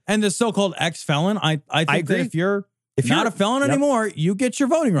one. Yeah. And the so-called ex-felon, I think that if you're not a felon anymore, you get your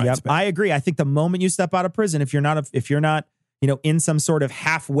voting rights back. I agree. I think the moment you step out of prison, if you're not in some sort of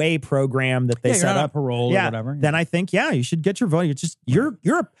halfway program that they set up, parole or whatever, then I think you should get your vote.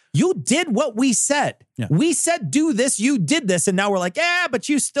 You did what we said. Yeah. We said do this, you did this, and now we're like, but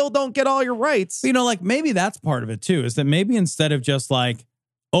you still don't get all your rights. Like maybe that's part of it too. Is that maybe instead of just like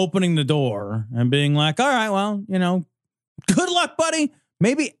opening the door and being like, all right, well, good luck, buddy.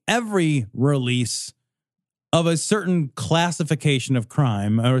 Maybe every release of a certain classification of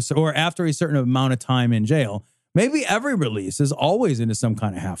crime or after a certain amount of time in jail, maybe every release is always into some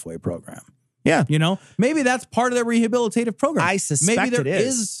kind of halfway program. Yeah. Maybe that's part of the rehabilitative program. I suspect maybe there it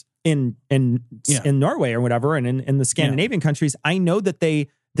is. In Norway or whatever, and in the Scandinavian countries, I know that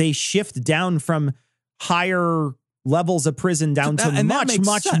they shift down from higher levels of prison down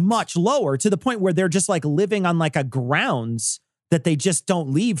to much lower, to the point where they're just like living on like a grounds that they just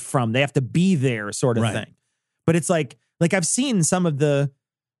don't leave from. They have to be there sort of thing. But it's like I've seen some of the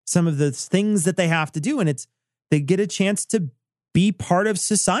things that they have to do, and they get a chance to be part of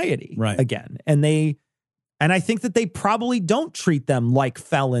society again. And I think that they probably don't treat them like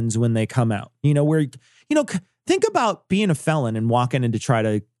felons when they come out. Think about being a felon and walking in to try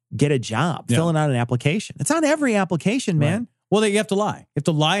to get a job, filling out an application. It's on every application, man. Well, you have to lie. You have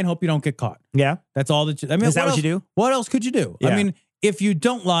to lie and hope you don't get caught. Yeah. That's all that is that what you do? What else could you do? Yeah. I mean, if you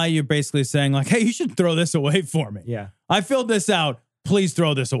don't lie, you're basically saying like, hey, you should throw this away for me. Yeah. I filled this out. Please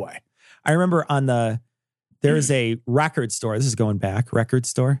throw this away. I remember there's a record store. This is going back. Record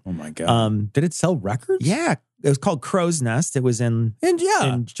store. Oh my God. Did it sell records? Yeah. It was called Crow's Nest. It was in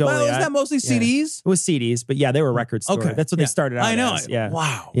Joliet. Well, was that mostly CDs? It was CDs, but they were record store. Okay. That's what they started out I know. as. Yeah.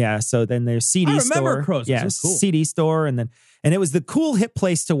 Wow. Yeah. So then there's CD store. I remember Crow's Nest. Yeah. Cool. CD store. And it was the cool hip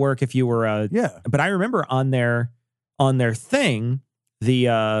place to work if you were But I remember on their thing, the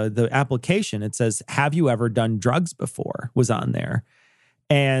application, it says, "Have you ever done drugs before?" was on there.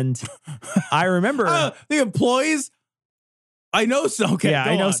 And I remember the employees. I know some. Okay,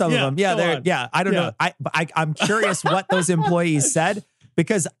 I know some of them. Yeah, I don't know. I'm curious what those employees said,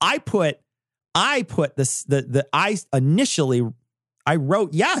 because I this I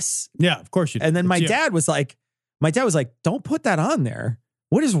wrote yes. Yeah, of course you did. And then my dad was like, "Don't put that on there.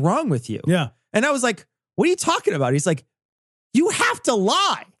 What is wrong with you?" Yeah. And I was like, "What are you talking about?" He's like, you have to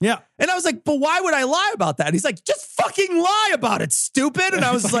lie. Yeah. And I was like, but why would I lie about that? And he's like, just fucking lie about it, stupid. And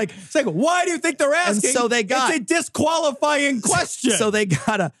I was like, it's like, why do you think they're asking? And so they got, it's a disqualifying question. So they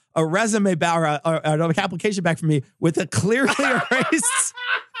got a resume back or an application back from me with a clearly erased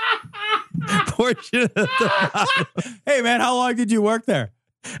portion of the Hey, man, how long did you work there?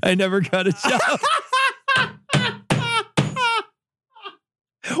 I never got a job.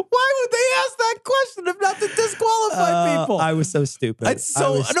 Why would they ask that question if not to disqualify people? I was so stupid. It's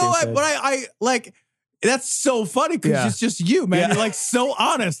so I like that's so funny because it's just you, man. You're like so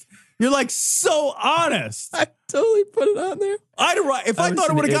honest. You're like so honest. I totally put it on there. If I thought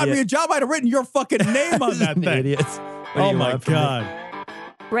it would have gotten me a job, I'd have written your fucking name on that thing. Idiots. Oh my God.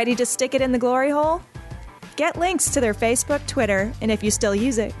 Ready to stick it in the glory hole? Get links to their Facebook, Twitter, and if you still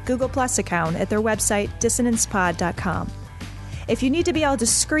use it, Google Plus account at their website, dissonancepod.com. If you need to be all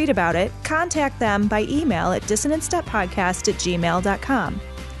discreet about it, contact them by email at dissonance.podcast@gmail.com.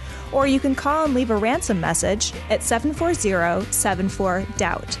 Or you can call and leave a ransom message at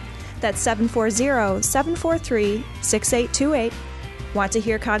 740-74-DOUBT. That's 740-743-6828. Want to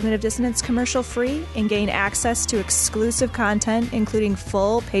hear Cognitive Dissonance commercial free and gain access to exclusive content, including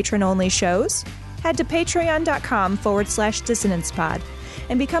full patron-only shows? Head to patreon.com/dissonancepod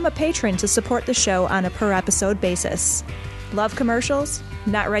and become a patron to support the show on a per-episode basis. Love commercials?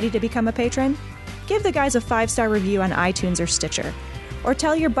 Not ready to become a patron? Give the guys a 5-star review on iTunes or Stitcher. Or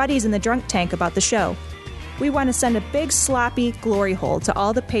tell your buddies in the drunk tank about the show. We want to send a big sloppy glory hole to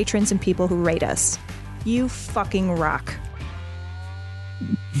all the patrons and people who rate us. You fucking rock.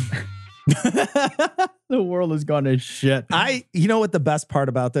 The world has gone to shit. You know what the best part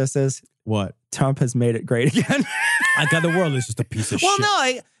about this is? What? Trump has made it great again. I thought the world is just a piece of shit. Well,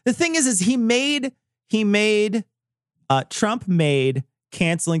 no, the thing is Trump made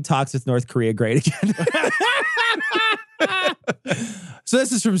canceling talks with North Korea great again. So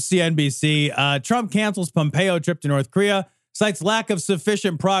this is from CNBC. Trump cancels Pompeo trip to North Korea, cites lack of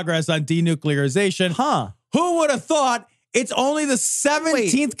sufficient progress on denuclearization. Who would have thought it's only the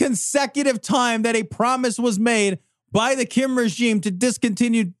 17th consecutive time that a promise was made by the Kim regime to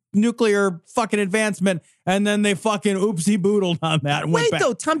discontinue nuclear fucking advancement, and then they fucking oopsie boodled on that and went back.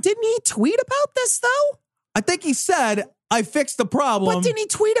 Though, Tom, didn't he tweet about this, though? I think he said, I fixed the problem. But didn't he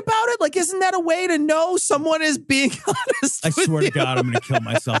tweet about it? Like, isn't that a way to know someone is being honest? I swear to God, I'm going to kill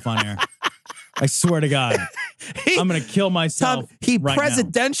myself on air. I swear to God, I'm going to kill myself. Tom, he right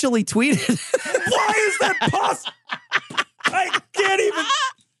presidentially tweeted. Why is that possible? I can't even.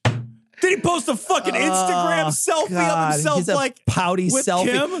 Did he post a fucking Instagram selfie of himself? He's a like pouty with selfie.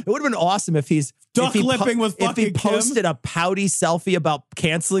 Kim? It would have been awesome if he's duck lipping with fucking Kim. If he posted a pouty selfie about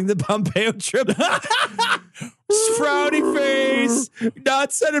canceling the Pompeo trip. Frowny face.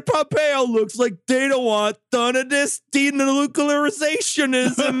 Not Senator Pompeo looks like they don't want none of this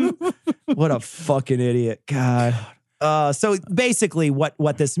denuclearizationism. What a fucking idiot. God. So basically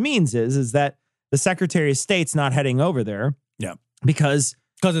what this means is that the Secretary of State's not heading over there. Yeah. Because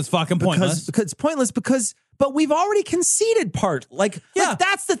it's fucking pointless. Because it's pointless but we've already conceded part. Like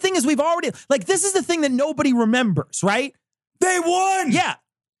that's the thing is we've already, like, this is the thing that nobody remembers, right? They won. Yeah.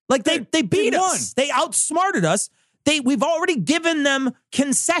 Like they beat us. They outsmarted us. We've already given them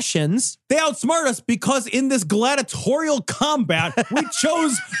concessions. They outsmarted us because in this gladiatorial combat, we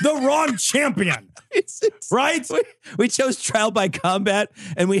chose the wrong champion. Right? We chose trial by combat,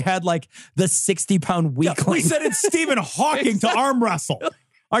 and we had like the 60-pound weakling. We said it's Stephen Hawking to arm wrestle.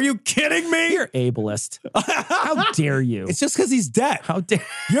 Are you kidding me? You're ableist. How dare you? It's just because he's dead. How dare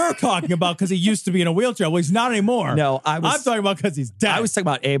you're talking about because he used to be in a wheelchair. Well, he's not anymore. No, I'm talking about because he's dead. I was talking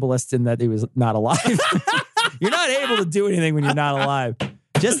about ableist in that he was not alive. You're not able to do anything when you're not alive.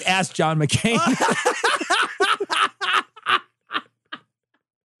 Just ask John McCain.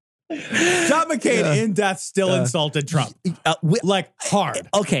 John McCain in death still insulted Trump. Like hard.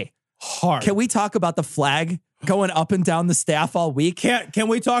 Okay. Hard. Can we talk about the flag going up and down the staff all week? Can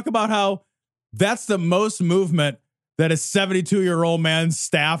we talk about how that's the most movement that a 72-year-old man's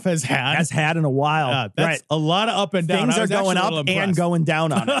staff has had in a while? That's a lot of up and down. Things are going up and going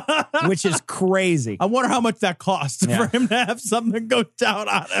down on it, which is crazy. I wonder how much that costs for him to have something go down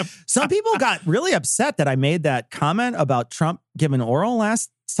on him. Some people got really upset that I made that comment about Trump giving oral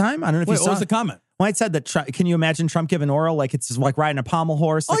last time. I don't know if you saw. What was the comment? Well, I said that, can you imagine Trump giving oral? Like it's like riding a pommel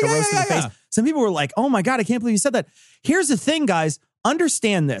horse, like a roast to the face. Some people were like, oh my God, I can't believe you said that. Here's the thing, guys.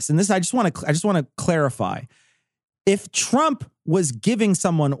 Understand this. And this, I just want to clarify. If Trump was giving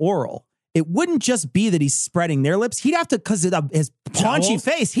someone oral, it wouldn't just be that he's spreading their lips. He'd have to, because of his paunchy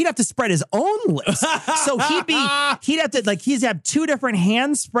face, he'd have to spread his own lips. So he'd have to, like, he'd have two different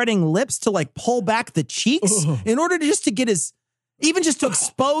hands spreading lips to like pull back the cheeks in order to just to get his Even just to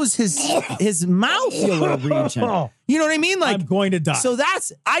expose his mouthful region. You know what I mean? Like, I'm going to die. So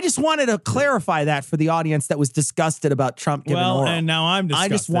I just wanted to clarify that for the audience that was disgusted about Trump giving oral. And now I'm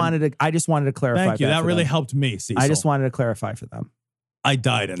disgusted. I just wanted to clarify. Thank you. That really helped me, Cecil. I just wanted to clarify for them. I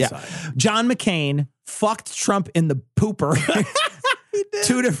died inside. Yeah. John McCain fucked Trump in the pooper.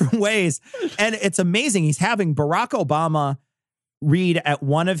 Two different ways. And it's amazing. He's having Barack Obama read at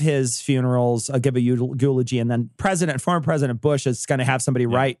one of his funerals, give a eulogy, and then former President Bush is going to have somebody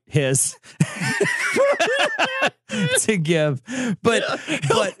write his to give. But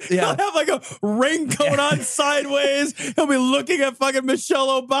he'll have like a raincoat on sideways. He'll be looking at fucking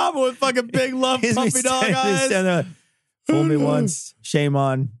Michelle Obama with fucking big love puppy dog eyes. Fool me once, shame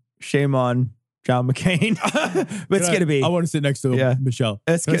on John McCain. But it's going to be. I want to sit next to Michelle.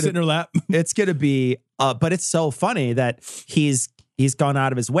 It's going to sit in her lap. It's going to be. But it's so funny that he's gone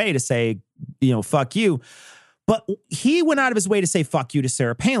out of his way to say, fuck you. But he went out of his way to say fuck you to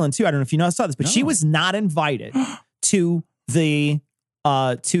Sarah Palin too. I don't know if you saw this, but she was not invited to the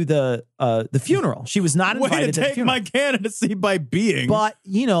funeral. She was not invited Way to to the take funeral. my candidacy by being. But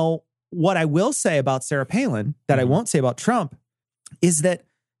what I will say about Sarah Palin that I won't say about Trump is that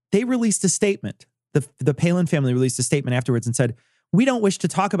they released a statement. The Palin family released a statement afterwards and said, we don't wish to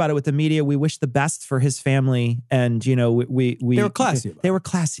talk about it with the media. We wish the best for his family. And, they were classy. They were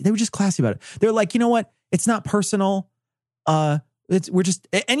classy. They were just classy about it. They're like, you know what? It's not personal. We're just,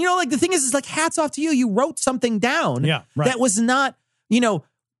 and the thing is like, hats off to you. You wrote something down. Yeah, right. That was not,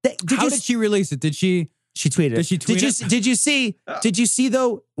 How did she release it? She tweeted it. Did she tweet it? Did you see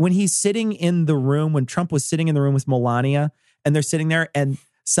though, when he's sitting in the room, when Trump was sitting in the room with Melania and they're sitting there and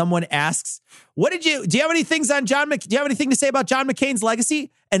someone asks, do you have any things on do you have anything to say about John McCain's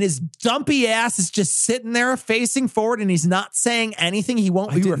legacy? And his dumpy ass is just sitting there facing forward and he's not saying anything. He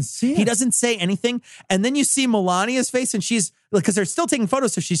doesn't say anything. And then you see Melania's face and she's, because they're still taking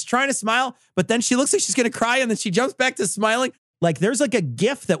photos. So she's trying to smile, but then she looks like she's going to cry and then she jumps back to smiling. Like there's like a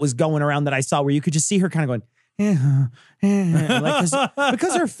GIF that was going around that I saw where you could just see her kind of going,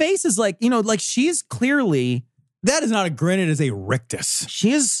 because her face is like, like she's clearly. That is not a grin. It is a rictus.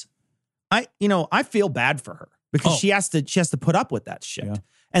 She is. I feel bad for her because she has to put up with that shit. Yeah.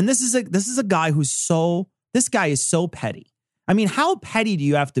 And this is a guy this guy is so petty. I mean, how petty do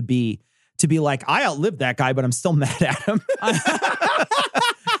you have to be like, I outlived that guy, but I'm still mad at him?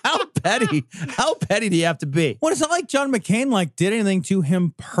 How petty do you have to be? Well, it's not like John McCain did anything to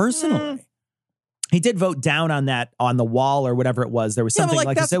him personally. He did vote down on that on the wall or whatever it was. There was something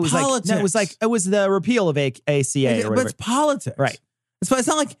that's it was politics. it was the repeal of ACA or whatever. But it's politics, right? It's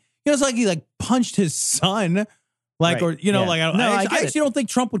not like it's like he punched his son, right. or I actually don't think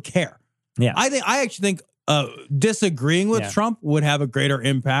Trump would care. Yeah, I actually think disagreeing with Trump would have a greater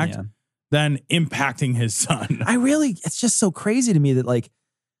impact than impacting his son. It's just so crazy to me that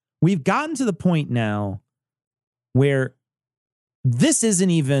we've gotten to the point now where. That's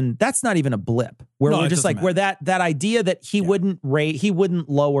not even a blip where we're just where that idea that he wouldn't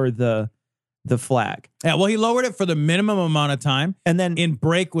lower the flag. Yeah, well, he lowered it for the minimum amount of time and then in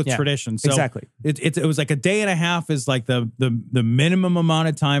break with tradition. So exactly. It was like a day and a half is like the minimum amount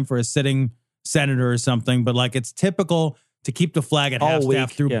of time for a sitting senator or something. But it's typical to keep the flag at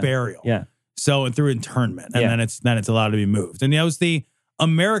half-staff through burial. Yeah. So, and through internment. And then it's allowed to be moved. And it was the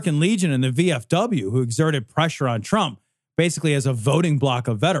American Legion and the VFW who exerted pressure on Trump basically as a voting block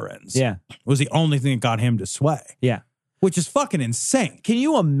of veterans. Yeah. Was the only thing that got him to sway. Yeah. Which is fucking insane. Can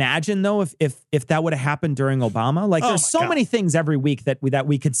you imagine though if that would have happened during Obama? There's so many things every week that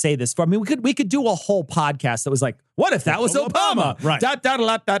we could say this for. I mean, we could do a whole podcast that was like, what if that was Obama? Right.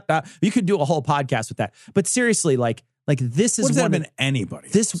 You could do a whole podcast with that. But seriously, this is one of anybody.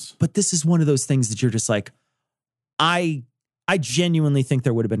 But this is one of those things that you're just like, I genuinely think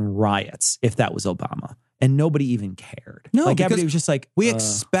there would have been riots if that was Obama. And nobody even cared. No, everybody was just like, we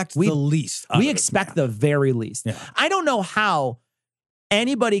expect the least. We expect the very least. Yeah. I don't know how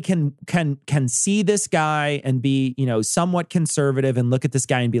anybody can see this guy and be, somewhat conservative and look at this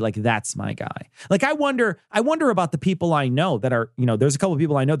guy and be like, that's my guy. I wonder about the people I know that are, there's a couple of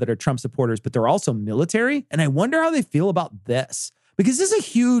people I know that are Trump supporters, but they're also military. And I wonder how they feel about this, because this is a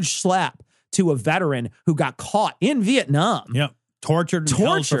huge slap to a veteran who got caught in Vietnam. Yeah. Tortured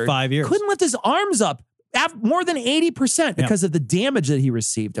held for 5 years. Couldn't lift his arms up. More than 80% because of the damage that he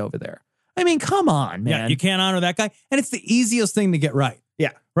received over there. I mean, come on, man. Yeah, you can't honor that guy. And it's the easiest thing to get right.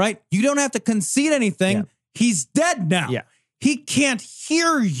 Yeah. Right? You don't have to concede anything. Yeah. He's dead now. Yeah. He can't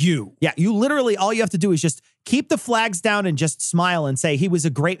hear you. Yeah, you literally, all you have to do is just keep the flags down and just smile and say he was a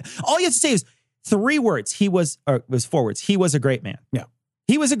great, all you have to say is 3 words. It was 4 words. He was a great man. Yeah.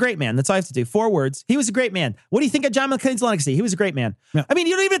 He was a great man. That's all I have to do. 4 words. He was a great man. What do you think of John McCain's legacy? He was a great man. Yeah. I mean,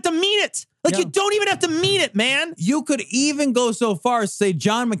 you don't even have to mean it. Like, you don't even have to mean it, man. You could even go so far as to say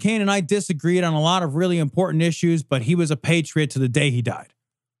John McCain and I disagreed on a lot of really important issues, but he was a patriot to the day he died.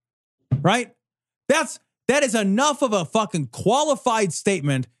 Right? That is enough of a fucking qualified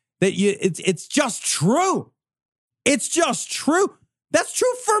statement that it's just true. It's just true. That's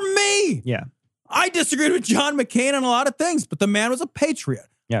true for me. Yeah. I disagreed with John McCain on a lot of things, but the man was a patriot.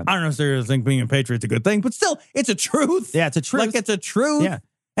 Yeah. I don't necessarily think being a patriot's a good thing, but still, it's a truth. Yeah, it's a truth. Like, it's a truth. Yeah.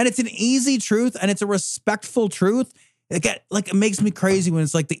 And it's an easy truth, and it's a respectful truth. It makes me crazy when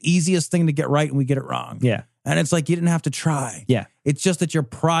it's like the easiest thing to get right and we get it wrong. Yeah. And it's like you didn't have to try. Yeah. It's just that your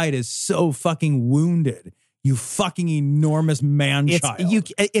pride is so fucking wounded. You fucking enormous man-child.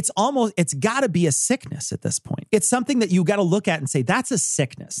 It's got to be a sickness at this point. It's something that you got to look at and say, that's a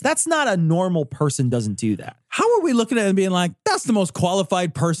sickness. That's not a normal person doesn't do that. How are we looking at it and being like, that's the most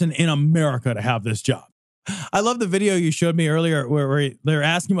qualified person in America to have this job? I love the video you showed me earlier where they're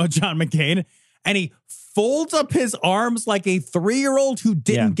asking about John McCain, and he folds up his arms like a 3-year-old who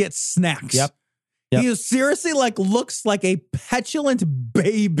didn't get snacks. Yep. He seriously looks like a petulant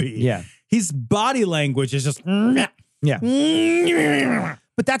baby. Yeah. His body language is just... Yeah.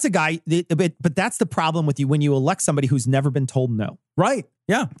 But that's a guy, but that's the problem with you when you elect somebody who's never been told no. Right.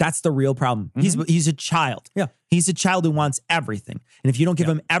 Yeah. That's the real problem. He's a child. Yeah. He's a child who wants everything. And if you don't give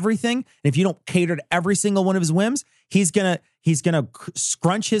him everything, and if you don't cater to every single one of his whims, he's gonna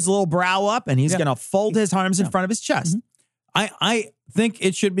scrunch his little brow up and he's gonna fold his arms in front of his chest. I think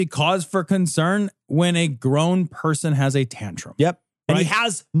it should be cause for concern when a grown person has a tantrum. Yep. And Right? he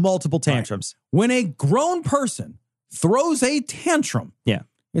has multiple tantrums. Right. When a grown person throws a tantrum,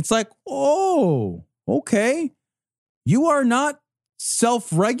 it's like, oh, okay. You are not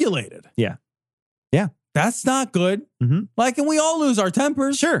self-regulated. Yeah. Yeah. That's not good. Mm-hmm. Like, and we all lose our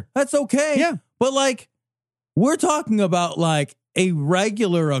tempers. Sure. That's okay. Yeah. But like, we're talking about like a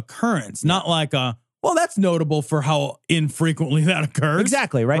regular occurrence, not like well, that's notable for how infrequently that occurs.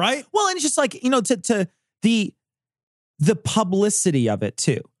 Exactly. Right. Right. Well, and it's just like, to the publicity of it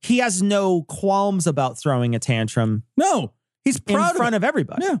too. He has no qualms about throwing a tantrum. No, he's proud in front of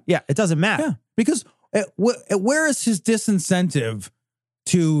everybody. Yeah. Yeah. It doesn't matter. Yeah. Because where is his disincentive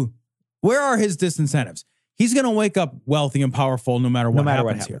where are his disincentives? He's going to wake up wealthy and powerful no matter what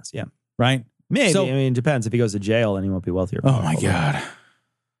happens here. Yeah. Right? Maybe. So, I mean, it depends. If he goes to jail, then he won't be wealthy or oh powerful. my God.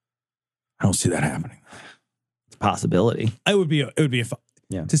 I don't see that happening. It's a possibility. It would be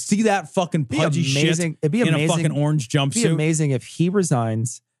Yeah. To see that fucking pudgy shit It'd be in amazing. a fucking orange It'd be jumpsuit. amazing if he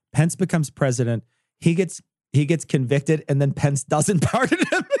resigns, Pence becomes president, he gets convicted, and then Pence doesn't pardon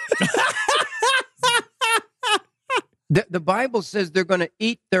him. The Bible says they're going to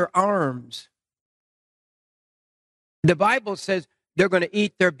eat their arms. The Bible says they're going to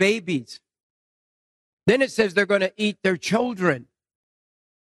eat their babies. Then it says they're going to eat their children.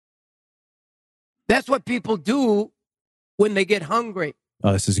 That's what people do when they get hungry.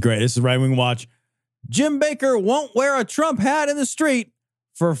 Oh, this is great. This is Right Wing Watch. Jim Baker won't wear a Trump hat in the street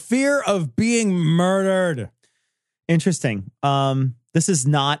for fear of being murdered. Interesting. This is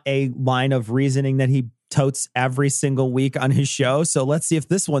not a line of reasoning that he totes every single week on his show. So let's see if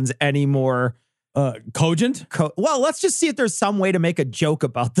this one's any more cogent. Well, let's just see if there's some way to make a joke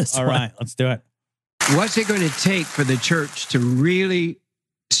about this. All right, let's do it. What's it going to take for the church to really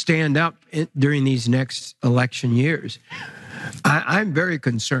stand up during these next election years? I'm very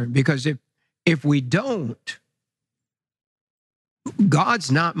concerned because if we don't,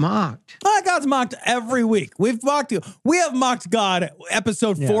 God's not mocked. God's mocked every week. We've mocked you. We have mocked God.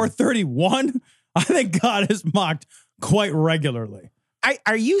 Episode 431. I think God is mocked quite regularly.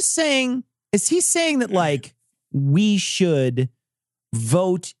 Are you saying? Is he saying that like we should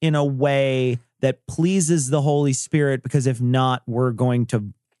vote in a way that pleases the Holy Spirit? Because if not, we're going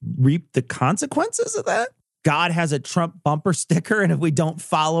to reap the consequences of that. God has a Trump bumper sticker, and if we don't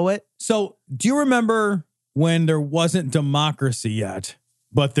follow it. So do you remember when there wasn't democracy yet,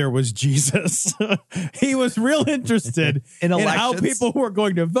 but there was Jesus? He was real interested in how people were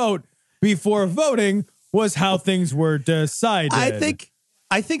going to vote before voting was how things were decided.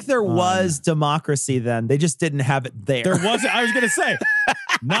 I think there was democracy then. They just didn't have it there. There wasn't. I was going to say,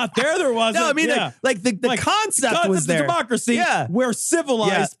 not there. There wasn't. No, I mean, the concept was there. Of democracy, where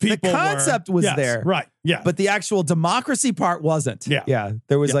civilized people the concept were. was Yes, there. right. Yeah. But the actual democracy part wasn't. Yeah.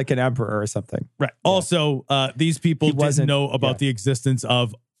 There was like an emperor or something. Right. Yeah. Also, these people didn't know about the existence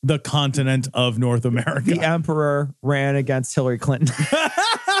of the continent of North America. The emperor ran against Hillary Clinton.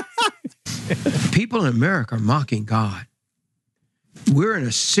 People in America are mocking God. We're in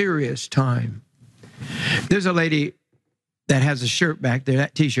a serious time. There's a lady that has a shirt back there,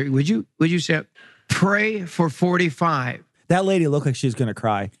 that T-shirt. Would you say, pray for 45? That lady looked like she was going to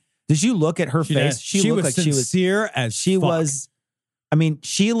cry. Did you look at her face? She looked like sincere as she fuck. was. I mean,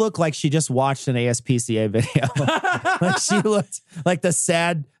 she looked like she just watched an ASPCA video. Like she looked like the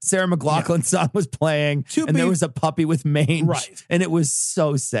sad Sarah McLachlan song was playing, there was a puppy with mange, right? And it was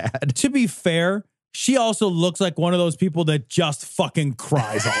so sad. To be fair, she also looks like one of those people that just fucking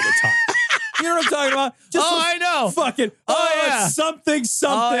cries all the time. You know what I'm talking about? Just I know. Fucking, yeah. something,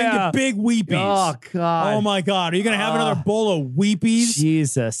 yeah. big weepies. Oh, God. Oh, my God. Are you going to have another bowl of weepies?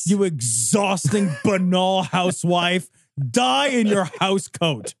 Jesus. You exhausting, banal housewife. Die in your house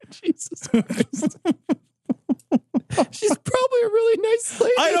coat. Jesus Christ. She's probably a really nice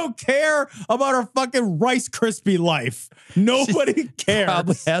lady. I don't care about her fucking Rice Krispie life. Nobody cares.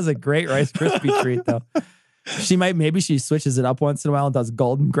 Probably has a great Rice Krispie treat, though. Maybe she switches it up once in a while and does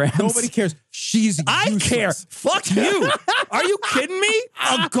Golden Grams. Nobody cares. I care. Fuck you. Are you kidding me?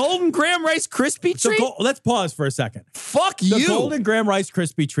 A Golden Graham Rice Krispie treat? Let's pause for a second. Fuck you. The Golden Graham Rice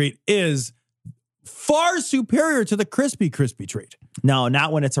Krispie treat is far superior to the Crispy treat. No,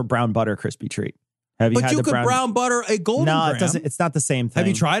 not when it's a brown butter crispy treat. Have you but had you the could brown butter a Golden Graham. No, it doesn't. It's not the same thing. Have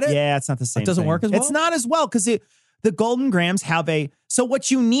you tried it? Yeah, it's not the same. It doesn't thing. work as well? It's not as well because the Golden Grahams have so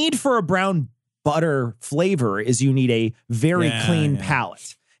what you need for a brown butter flavor is you need a very clean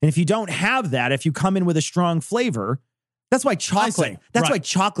palate. And if you don't have that, if you come in with a strong flavor, that's why chocolate. That's why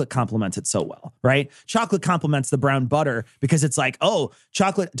chocolate complements it so well, right? Chocolate complements the brown butter because it's like, oh,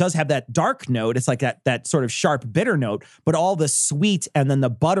 chocolate does have that dark note. It's like that sort of sharp, bitter note, but all the sweet and then the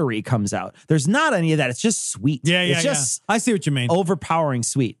buttery comes out. There's not any of that. It's just sweet. It's just I see what you mean. Overpowering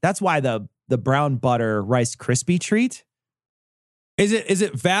sweet. That's why the brown butter Rice Krispie treat. Is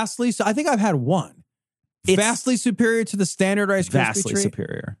it vastly? So I think I've had one. It's vastly superior to the standard Rice Krispie treat. Vastly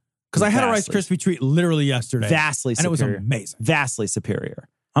superior. Because I had a Rice Krispie treat literally yesterday. Vastly superior. And it was amazing. Vastly superior.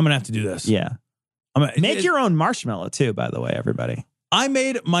 I'm going to have to do this. Yeah. Make your own marshmallow too, by the way, everybody. I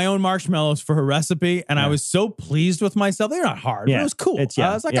made my own marshmallows for her recipe, and I was so pleased with myself. They're not hard, but it was cool.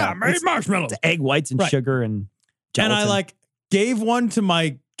 I was like, I made marshmallows. It's egg whites and sugar and gelatin. And I gave one to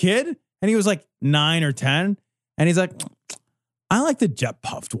my kid, and he was like 9 or 10, and he's like, I like the jet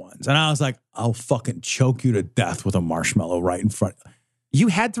puffed ones. And I was like, I'll fucking choke you to death with a marshmallow right in front. You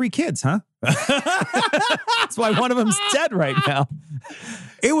had 3 kids, huh? That's why one of them's dead right now.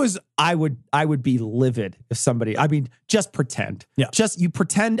 It was, I would be livid if somebody, just pretend. Yeah. You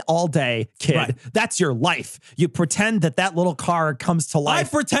pretend all day, kid. Right. That's your life. You pretend that little car comes to life. I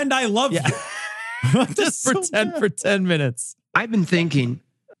pretend I love you. Just pretend for 10 minutes. I've been thinking,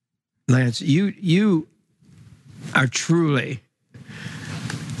 Lance, you are truly...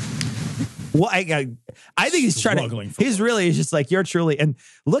 Well, I think he's trying to. He's just like, you're truly. And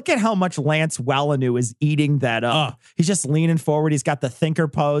look at how much Lance Wallanu is eating that up. He's just leaning forward. He's got the thinker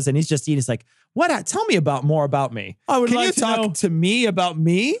pose, and he's just eating. He's like, "What? Tell me more about me. Can you talk to me about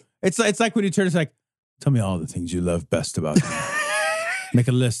me?" It's like when you turn. It's like, tell me all the things you love best about me. Make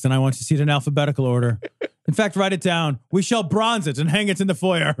a list, and I want you to see it in alphabetical order. In fact, write it down. We shall bronze it and hang it in the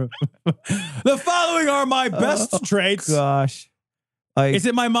foyer. The following are my best traits. Gosh. Is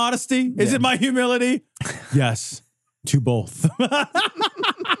it my modesty? Is it my humility? Yes, to both.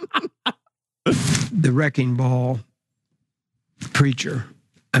 The wrecking ball preacher.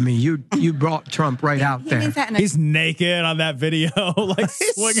 I mean, you brought Trump right out there. He's naked on that video,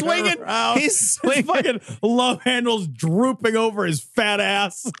 he's swinging around. He's swinging. His fucking love handles drooping over his fat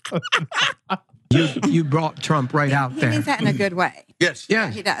ass. You brought Trump right out there. He means that in a good way. Yes. Yeah,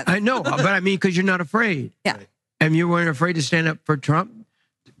 he does. I know, but because you're not afraid. Yeah. And you weren't afraid to stand up for Trump?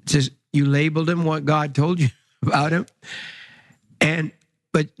 You labeled him what God told you about him.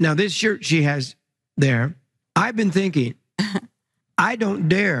 But now this shirt she has there, I've been thinking, I don't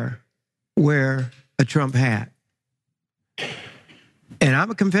dare wear a Trump hat. And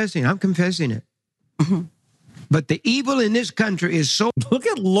I'm confessing it. Mm-hmm. But the evil in this country is so... Look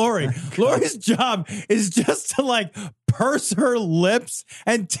at Lori. Lori's job is just to purse her lips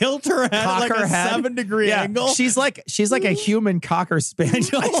and tilt her head Cock at her a head. 7-degree angle. She's like a human cocker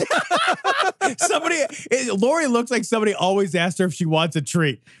spaniel. Lori looks like somebody always asked her if she wants a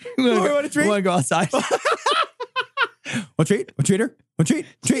treat. Lori, want a treat? Want to go outside? What treat? What treat her? What treat?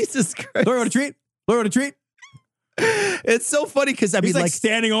 Jesus Christ. Lori, want a treat? Lori, want a treat? It's so funny because he's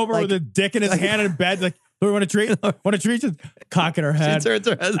standing over with a dick in his hand in bed, like, Lori, want a treat? Want a treat? Just cocking her head. She turns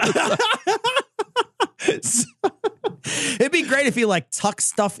her head. It'd be great if he tucks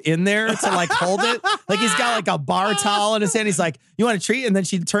stuff in there to hold it. He's got a bar towel in his hand. He's like, you want a treat? And then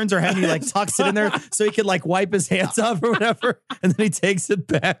she turns her head and he tucks it in there so he could wipe his hands off or whatever. And then he takes it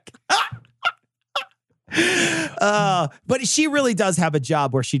back. But she really does have a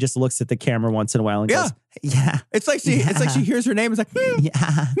job where she just looks at the camera once in a while and goes, yeah. It's like she hears her name. It's like,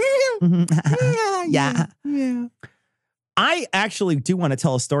 yeah. I actually do want to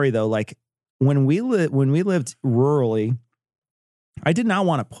tell a story though. Like when we lived rurally, I did not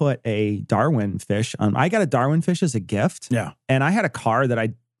want to put a Darwin fish on. I got a Darwin fish as a gift. Yeah. And I had a car that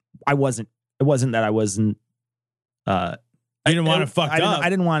I wasn't I didn't want it fucked up. I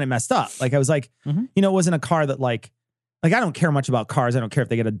didn't want it messed up. Like I was like, it wasn't a car that like I don't care much about cars. I don't care if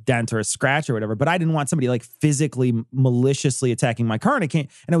they get a dent or a scratch or whatever, but I didn't want somebody like physically, maliciously attacking my car. And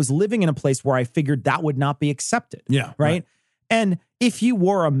I was living in a place where I figured that would not be accepted. Yeah. Right. And if you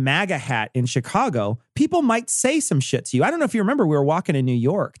wore a MAGA hat in Chicago, people might say some shit to you. I don't know if you remember, we were walking in New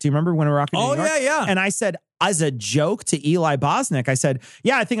York. Do you remember when we were walking in New York? Oh, yeah. And I said, as a joke to Eli Bosnick, I said,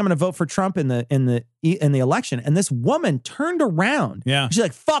 yeah, I think I'm going to vote for Trump in the election. And this woman turned around. Yeah. She's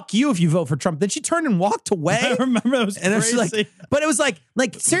like, fuck you if you vote for Trump. Then she turned and walked away. I remember that was and crazy. Like, but it was like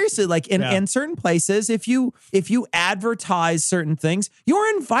seriously, like in certain places, if you advertise certain things,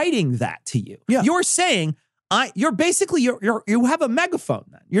 you're inviting that to you. Yeah. You're saying, you have a megaphone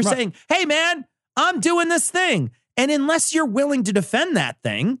then. You're saying, hey man, I'm doing this thing. And unless you're willing to defend that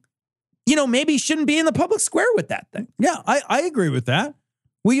thing, maybe you shouldn't be in the public square with that thing. Yeah, I agree with that.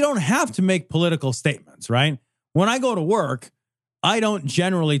 We don't have to make political statements, right? When I go to work, I don't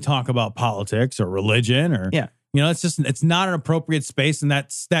generally talk about politics or religion or, it's not an appropriate space. And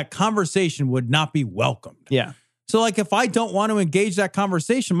that conversation would not be welcomed. Yeah. So like, if I don't want to engage that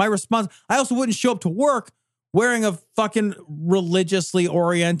conversation, my response, I also wouldn't show up to work wearing a fucking religiously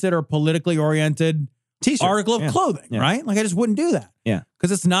oriented or politically oriented T-shirt. Article of clothing, right? Like I just wouldn't do that. Yeah.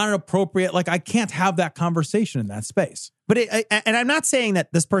 Because it's not an appropriate, like I can't have that conversation in that space. But and I'm not saying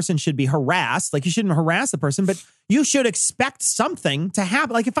that this person should be harassed. Like you shouldn't harass the person, but you should expect something to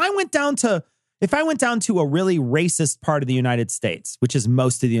happen. Like if I went down to a really racist part of the United States, which is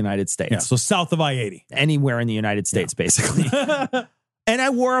most of the United States. Yeah, so south of I-80. Anywhere in the United States, basically. And I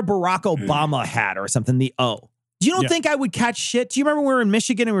wore a Barack Obama hat or something, the O. You don't think I would catch shit? Do you remember we were in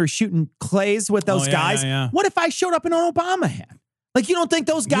Michigan and we were shooting clays with those guys? Yeah. What if I showed up in an Obama hat? Like, you don't think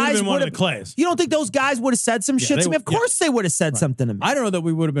those guys would have clays? You don't think those guys would have said some shit to me? Of course they would have said something to me. I don't know that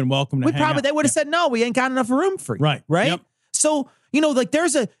we would have been welcome to hang out. They would have said, no, we ain't got enough room for you. Right. Right. Yep. So, like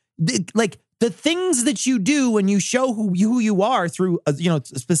there's the things that you do when you show who you are through,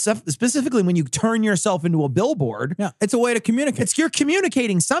 specifically when you turn yourself into a billboard. Yeah. It's a way to communicate. You're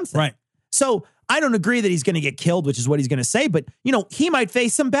communicating something. Right. So I don't agree that he's going to get killed, which is what he's going to say, but he might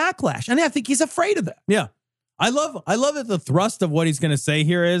face some backlash. And I think he's afraid of that. Yeah. I love that the thrust of what he's going to say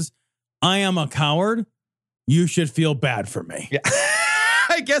here is, I am a coward. You should feel bad for me. Yeah.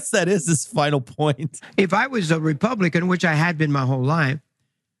 I guess that is his final point. If I was a Republican, which I had been my whole life,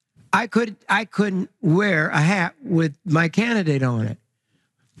 I couldn't wear a hat with my candidate on it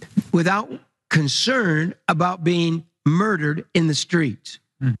without concern about being murdered in the streets.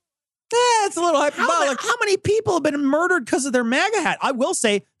 It's a little hyperbolic. How many people have been murdered because of their MAGA hat? I will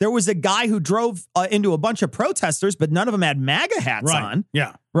say there was a guy who drove into a bunch of protesters, but none of them had MAGA hats on.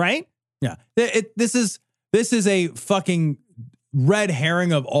 Yeah. Right? Yeah. This is a fucking red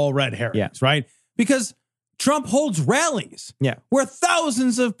herring of all red herrings, right? Because Trump holds rallies where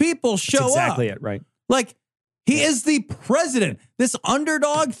thousands of people show up. That's exactly it, right? Like, he is the president. This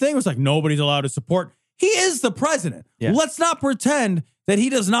underdog thing was like, nobody's allowed to support. He is the president. Yeah. Let's not pretend that he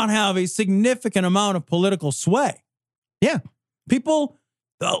does not have a significant amount of political sway. Yeah.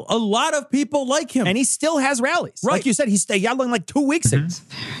 A lot of people like him. And he still has rallies. Right. Like you said, he's yelling like 2 weeks ago.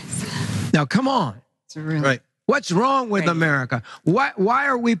 Now, come on. It's really right. What's wrong with America? Why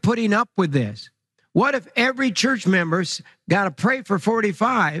are we putting up with this? What if every church member got to pray for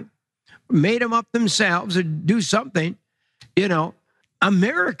 45, made them up themselves or do something?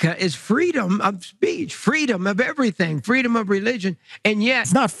 America is freedom of speech, freedom of everything, freedom of religion. And yet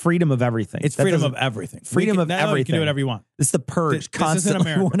it's not freedom of everything. It's freedom of everything. Freedom of everything. You can do whatever you want. It's the purge. Constantly,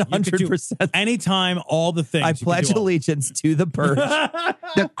 this isn't America. 100%. Anytime, all the things. I pledge allegiance to the purge.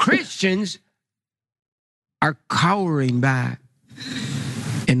 The Christians are cowering back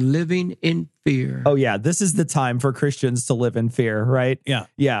and living in fear. Oh yeah, this is the time for Christians to live in fear, right? Yeah,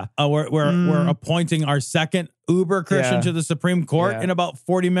 yeah. We're appointing our second Uber Christian to the Supreme Court in about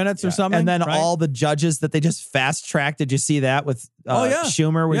 40 minutes or something, and then all the judges that they just fast tracked. Did you see that with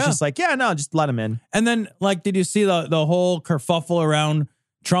Schumer? Was just like, just let him in. And then, did you see the whole kerfuffle around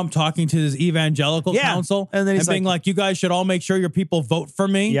Trump talking to his evangelical council and then he's being like, you guys should all make sure your people vote for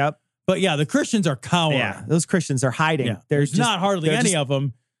me? Yep. But the Christians are cowering. Yeah, those Christians are hiding. Yeah. There's not hardly any of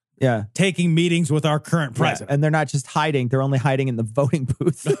them. taking meetings with our current president. And they're not just hiding. They're only hiding in the voting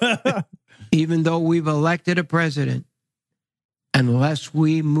booth. Even though we've elected a president, unless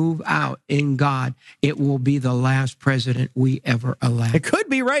we move out in God, it will be the last president we ever elect. It could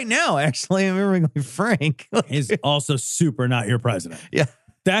be right now, actually. I'm remembering Frank. He's also super not your president. Yeah.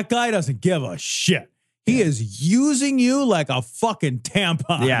 That guy doesn't give a shit. He is using you like a fucking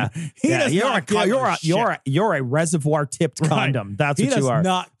tampon. Yeah. He does not give a shit. You're a reservoir tipped condom. That's He what you does are.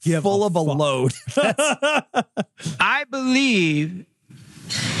 not give full a of a fuck. load. I believe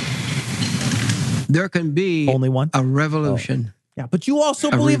there can be Only one? a revolution. Yeah, but you also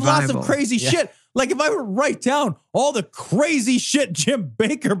A believe lots revival. of crazy shit. Like if I were to write down all the crazy shit Jim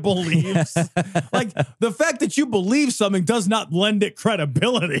Baker believes, like the fact that you believe something does not lend it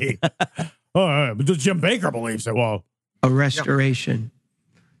credibility. But Jim Baker believes it. Well, A restoration.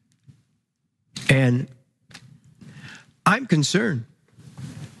 And I'm concerned.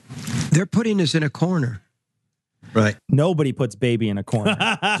 They're putting us in a corner. Right. Nobody puts baby in a corner.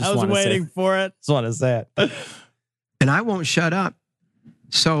 I was waiting for it. Just want to say it. And I won't shut up.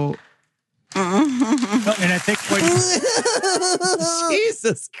 So And I think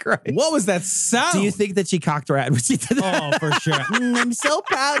Jesus Christ. What was that sound? Do you think that she cocked her head when she did that? Oh, for sure. I'm so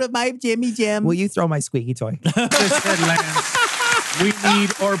proud of my Jimmy Jim. Will you throw my squeaky toy? we need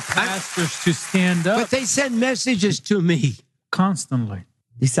our pastors to stand up but they send messages to me. constantly.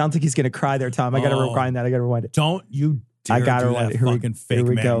 He sounds like he's going to cry there, Tom. I got to rewind that. I got to rewind it. Don't you dare I got to do rewind that it. Here fucking fake here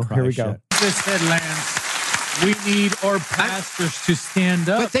we man go. cry Here we shit. go. This headlines. We need our pastors to stand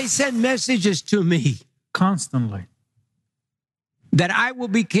up But they send messages to me constantly. that I will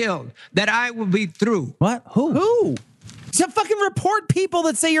be killed, that I will be through. What? Who? To fucking report people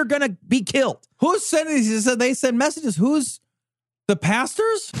that say you're going to be killed. Who's sending these? He said they send messages. Who's the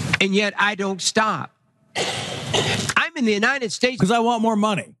pastors? And yet I don't stop. I'm in the United States. Because I want more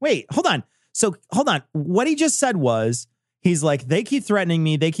money. Wait, hold on. So hold on. What he just said was, he's like, they keep threatening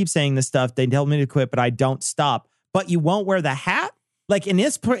me. They keep saying this stuff. They tell me to quit, but I don't stop. But you won't wear the hat? Like in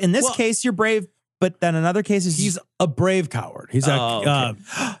this case, you're brave. But then in other cases, He's a brave coward. He's okay.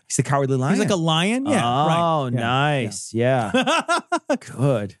 He's a cowardly lion. he's like a lion. Yeah. Oh, right. Yeah, nice. Yeah.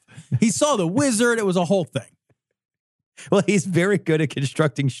 Good. He saw the wizard. It was a whole thing. Well, he's very good at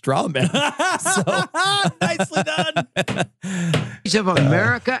constructing straw men. Nicely done. Of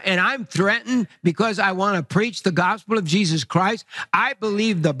America, and I'm threatened because I want to preach the gospel of Jesus Christ. I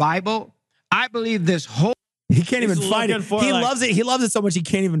believe the Bible. I believe this whole. He can't even He's find it. looking for, He like- loves it. He loves it so much he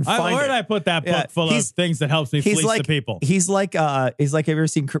can't even find Where it. did I put that book Yeah, full of he's- things that helps me fleece the people? He's like, have you ever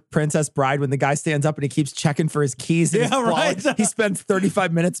seen Princess Bride when the guy stands up and he keeps checking for his keys? And his wallet? right. He spends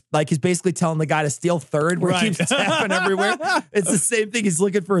 35 minutes, like he's basically telling the guy to steal third, where he Right. keeps tapping everywhere. It's the same thing. He's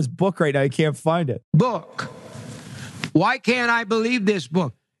looking for his book right now. He can't find it. book. Why can't I believe this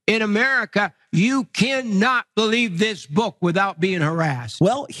book? In America, you cannot believe this book without being harassed.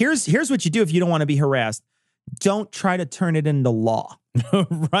 Well, here's what you do if you don't want to be harassed. Don't try to turn it into law.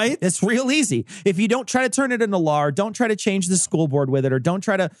 Right? It's real easy. If you don't try to turn it into law, or don't try to change the school board with it, or don't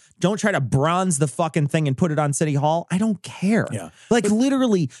try to bronze the fucking thing and put it on City Hall, I don't care. Yeah. Like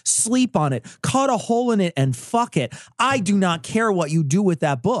literally sleep on it, cut a hole in it and fuck it. I do not care what you do with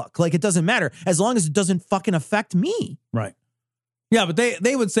that book. Like it doesn't matter as long as it doesn't fucking affect me. Right. Yeah, but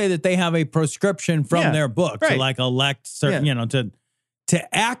they would say that they have a prescription from their book to right. like elect certain,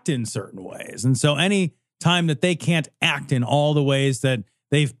 to act in certain ways. And so any time that they can't act in all the ways that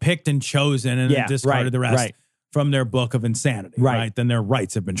they've picked and chosen and then discarded the rest from their book of insanity, right? Then their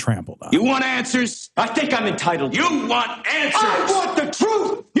rights have been trampled on. You want answers? I think I'm entitled. You want answers? I want the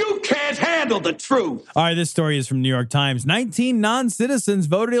truth. You can't handle the truth. All right, this story is from New York Times. 19 non-citizens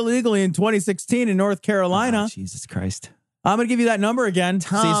voted illegally in 2016 in North Carolina. Oh, Jesus Christ. I'm going to give you that number again,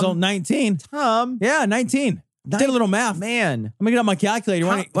 Tom. Cecil. 19. Tom. Yeah, 19. Did a little math. Man. I'm going to get out my calculator.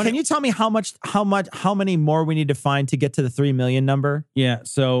 Can you tell me how many more we need to find to get to the 3 million number? Yeah,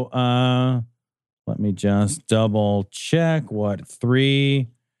 so let me just double check what 3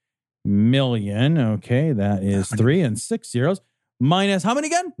 million. Okay, that is 3 and 6 zeros. Minus how many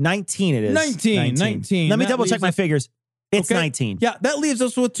again? 19 it is. 19. Let me That double check leaves my us- figures. It's Okay. 19. Yeah, that leaves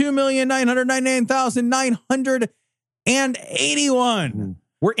us with 2,999,981.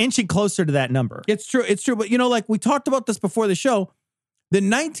 We're inching closer to that number. It's true. But like we talked about this before the show, the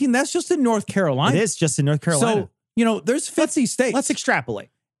 19, that's just in North Carolina. It is just in North Carolina. So, there's 50 states. Let's extrapolate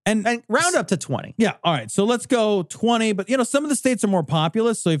and round up to 20. Yeah. All right. So let's go 20. But some of the states are more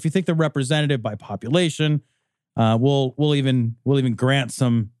populous. So if you think they're representative by population, we'll even grant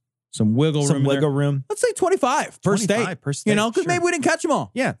some wiggle room. Some wiggle there. room. Let's say 25 per state. Per state. Because maybe we didn't catch them all.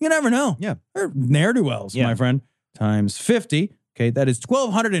 Yeah. You never know. Yeah. They're ne'er-do-wells, my friend. Times 50. Okay, that is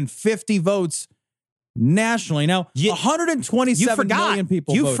 1,250 votes nationally. Now, 127 million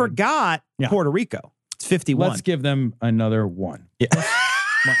people You voted. forgot Puerto Rico. It's 51. Let's give them another one. Yeah.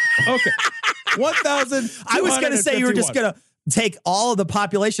 Okay. 1,000. I was going to say you were just going to take all of the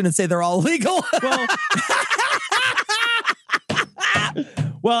population and say they're all legal.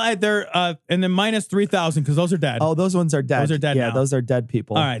 Well, they're and then minus 3,000 because those are dead. Oh, those ones are dead. Those are dead. Yeah, now. those are dead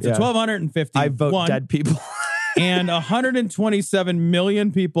people. All right, so 1,250. I vote dead people. And 127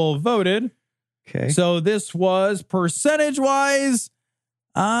 million people voted. Okay. So this was percentage-wise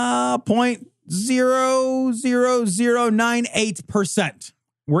 0.00098%.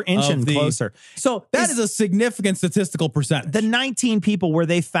 We're inching closer. So that is a significant statistical percentage. The 19 people were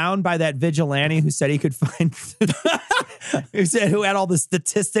they found by that vigilante who said he could find, who had all the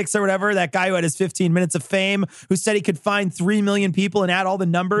statistics or whatever, that guy who had his 15 minutes of fame, who said he could find 3 million people and add all the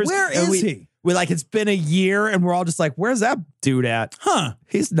numbers. Where is he? We like, it's been a year and we're all just like, where's that dude at? Huh.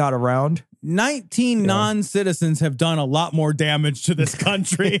 He's not around. 19 non-citizens have done a lot more damage to this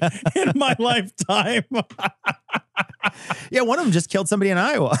country in my lifetime. Yeah, one of them just killed somebody in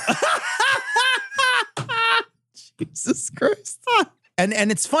Iowa. Jesus Christ.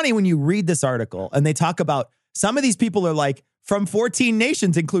 And it's funny when you read this article and they talk about some of these people are like from 14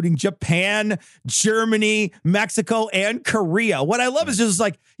 nations, including Japan, Germany, Mexico, and Korea. What I love is just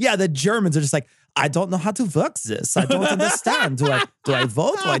like, yeah, the Germans are just like, I don't know how to work this. I don't understand. Do I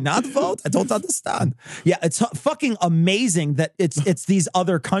vote? Do I not vote? I don't understand. Yeah, it's fucking amazing that it's these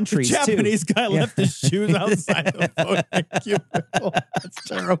other countries. The Japanese guy left his shoes outside the voting cubicle. That's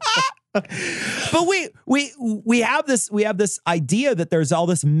terrible. But we have this idea that there's all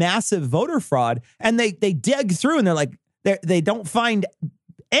this massive voter fraud, and they dig through and they're like they don't find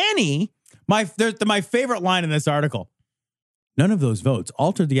any. My favorite line in this article. None of those votes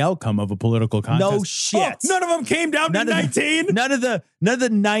altered the outcome of a political contest. No shit. Oh, none of them came down to 19. None of the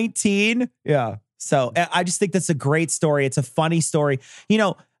 19. Yeah. So I just think that's a great story. It's a funny story. You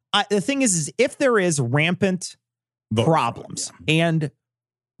know, the thing is if there is rampant problems and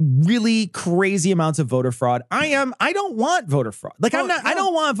really crazy amounts of voter fraud, I don't want voter fraud. Like I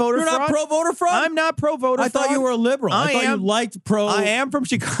don't want voter fraud. You're not pro voter fraud? I'm not pro voter fraud. I thought you were a liberal. I thought you liked pro. I am from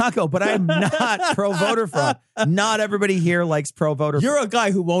Chicago, but I'm not pro voter fraud. Not everybody here likes pro voter fraud. You're a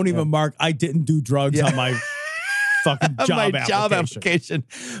guy who won't even mark I didn't do drugs on my fucking job application.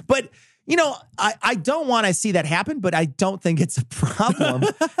 But you know, I don't want to see that happen, but I don't think it's a problem.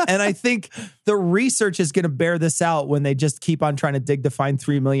 And I think the research is going to bear this out when they just keep on trying to dig to find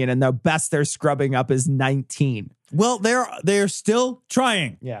 3 million. And the best they're scrubbing up is 19. Well, they're still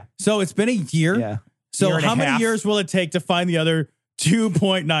trying. Yeah. So it's been a year. Yeah. So how many years will it take to find the other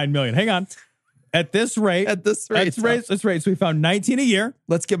 2.9 million? Hang on. At this rate. So we found 19 a year.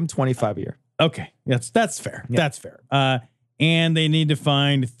 Let's give them 25 a year. Okay. That's fair. Yeah. That's fair. And they need to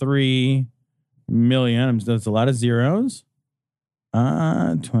find 3 million. That's a lot of zeros.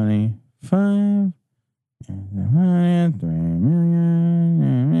 25. 3 million.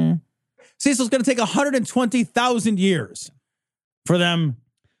 See, so it's going to take 120,000 years for them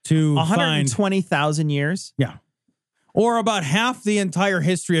to 120,000 years? Yeah. Or about half the entire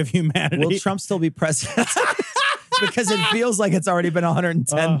history of humanity. Will Trump still be president? Because it feels like it's already been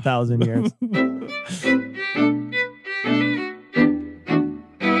 110,000 years.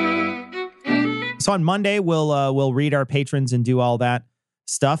 So on Monday, we'll read our patrons and do all that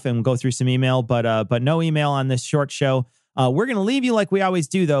stuff and go through some email, but no email on this short show. We're going to leave you like we always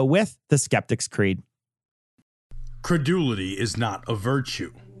do, though, with the Skeptic's Creed. Credulity is not a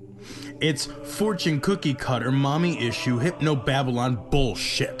virtue. It's fortune cookie cutter, mommy issue, hypno-Babylon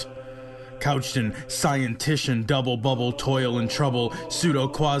bullshit. Couched in scientician, double bubble, toil and trouble, pseudo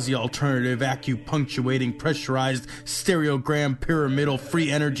quasi alternative, acupunctuating, pressurized, stereogram, pyramidal, free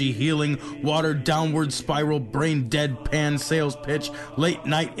energy healing, watered downward spiral, brain deadpan sales pitch, late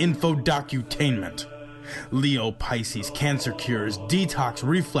night info docutainment. Leo, Pisces, cancer cures, detox,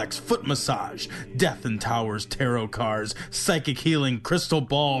 reflex, foot massage, death and towers, tarot cards, psychic healing, crystal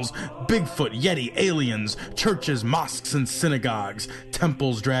balls, Bigfoot, Yeti, aliens, churches, mosques and synagogues,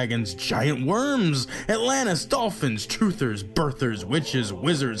 temples, dragons, giant worms, Atlantis, dolphins, truthers, birthers, witches,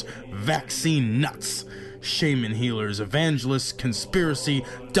 wizards, vaccine nuts, shaman healers, evangelists, conspiracy,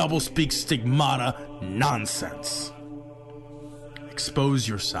 doublespeak, stigmata, nonsense. Expose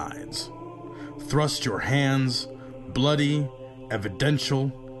your sides. Thrust your hands, bloody,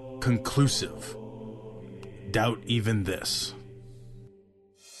 evidential, conclusive. Doubt even this.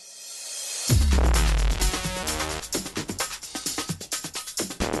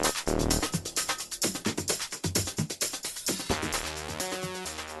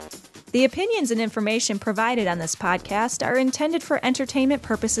 The opinions and information provided on this podcast are intended for entertainment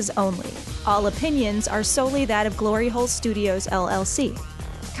purposes only. All opinions are solely that of Glory Hole Studios, LLC.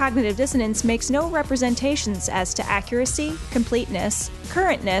 Cognitive Dissonance makes no representations as to accuracy, completeness,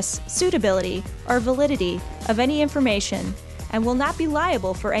 currentness, suitability, or validity of any information, and will not be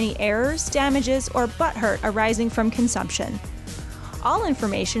liable for any errors, damages, or butthurt arising from consumption. All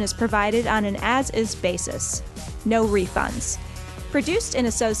information is provided on an as-is basis. No refunds. Produced in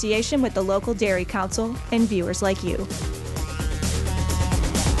association with the local Dairy Council and viewers like you.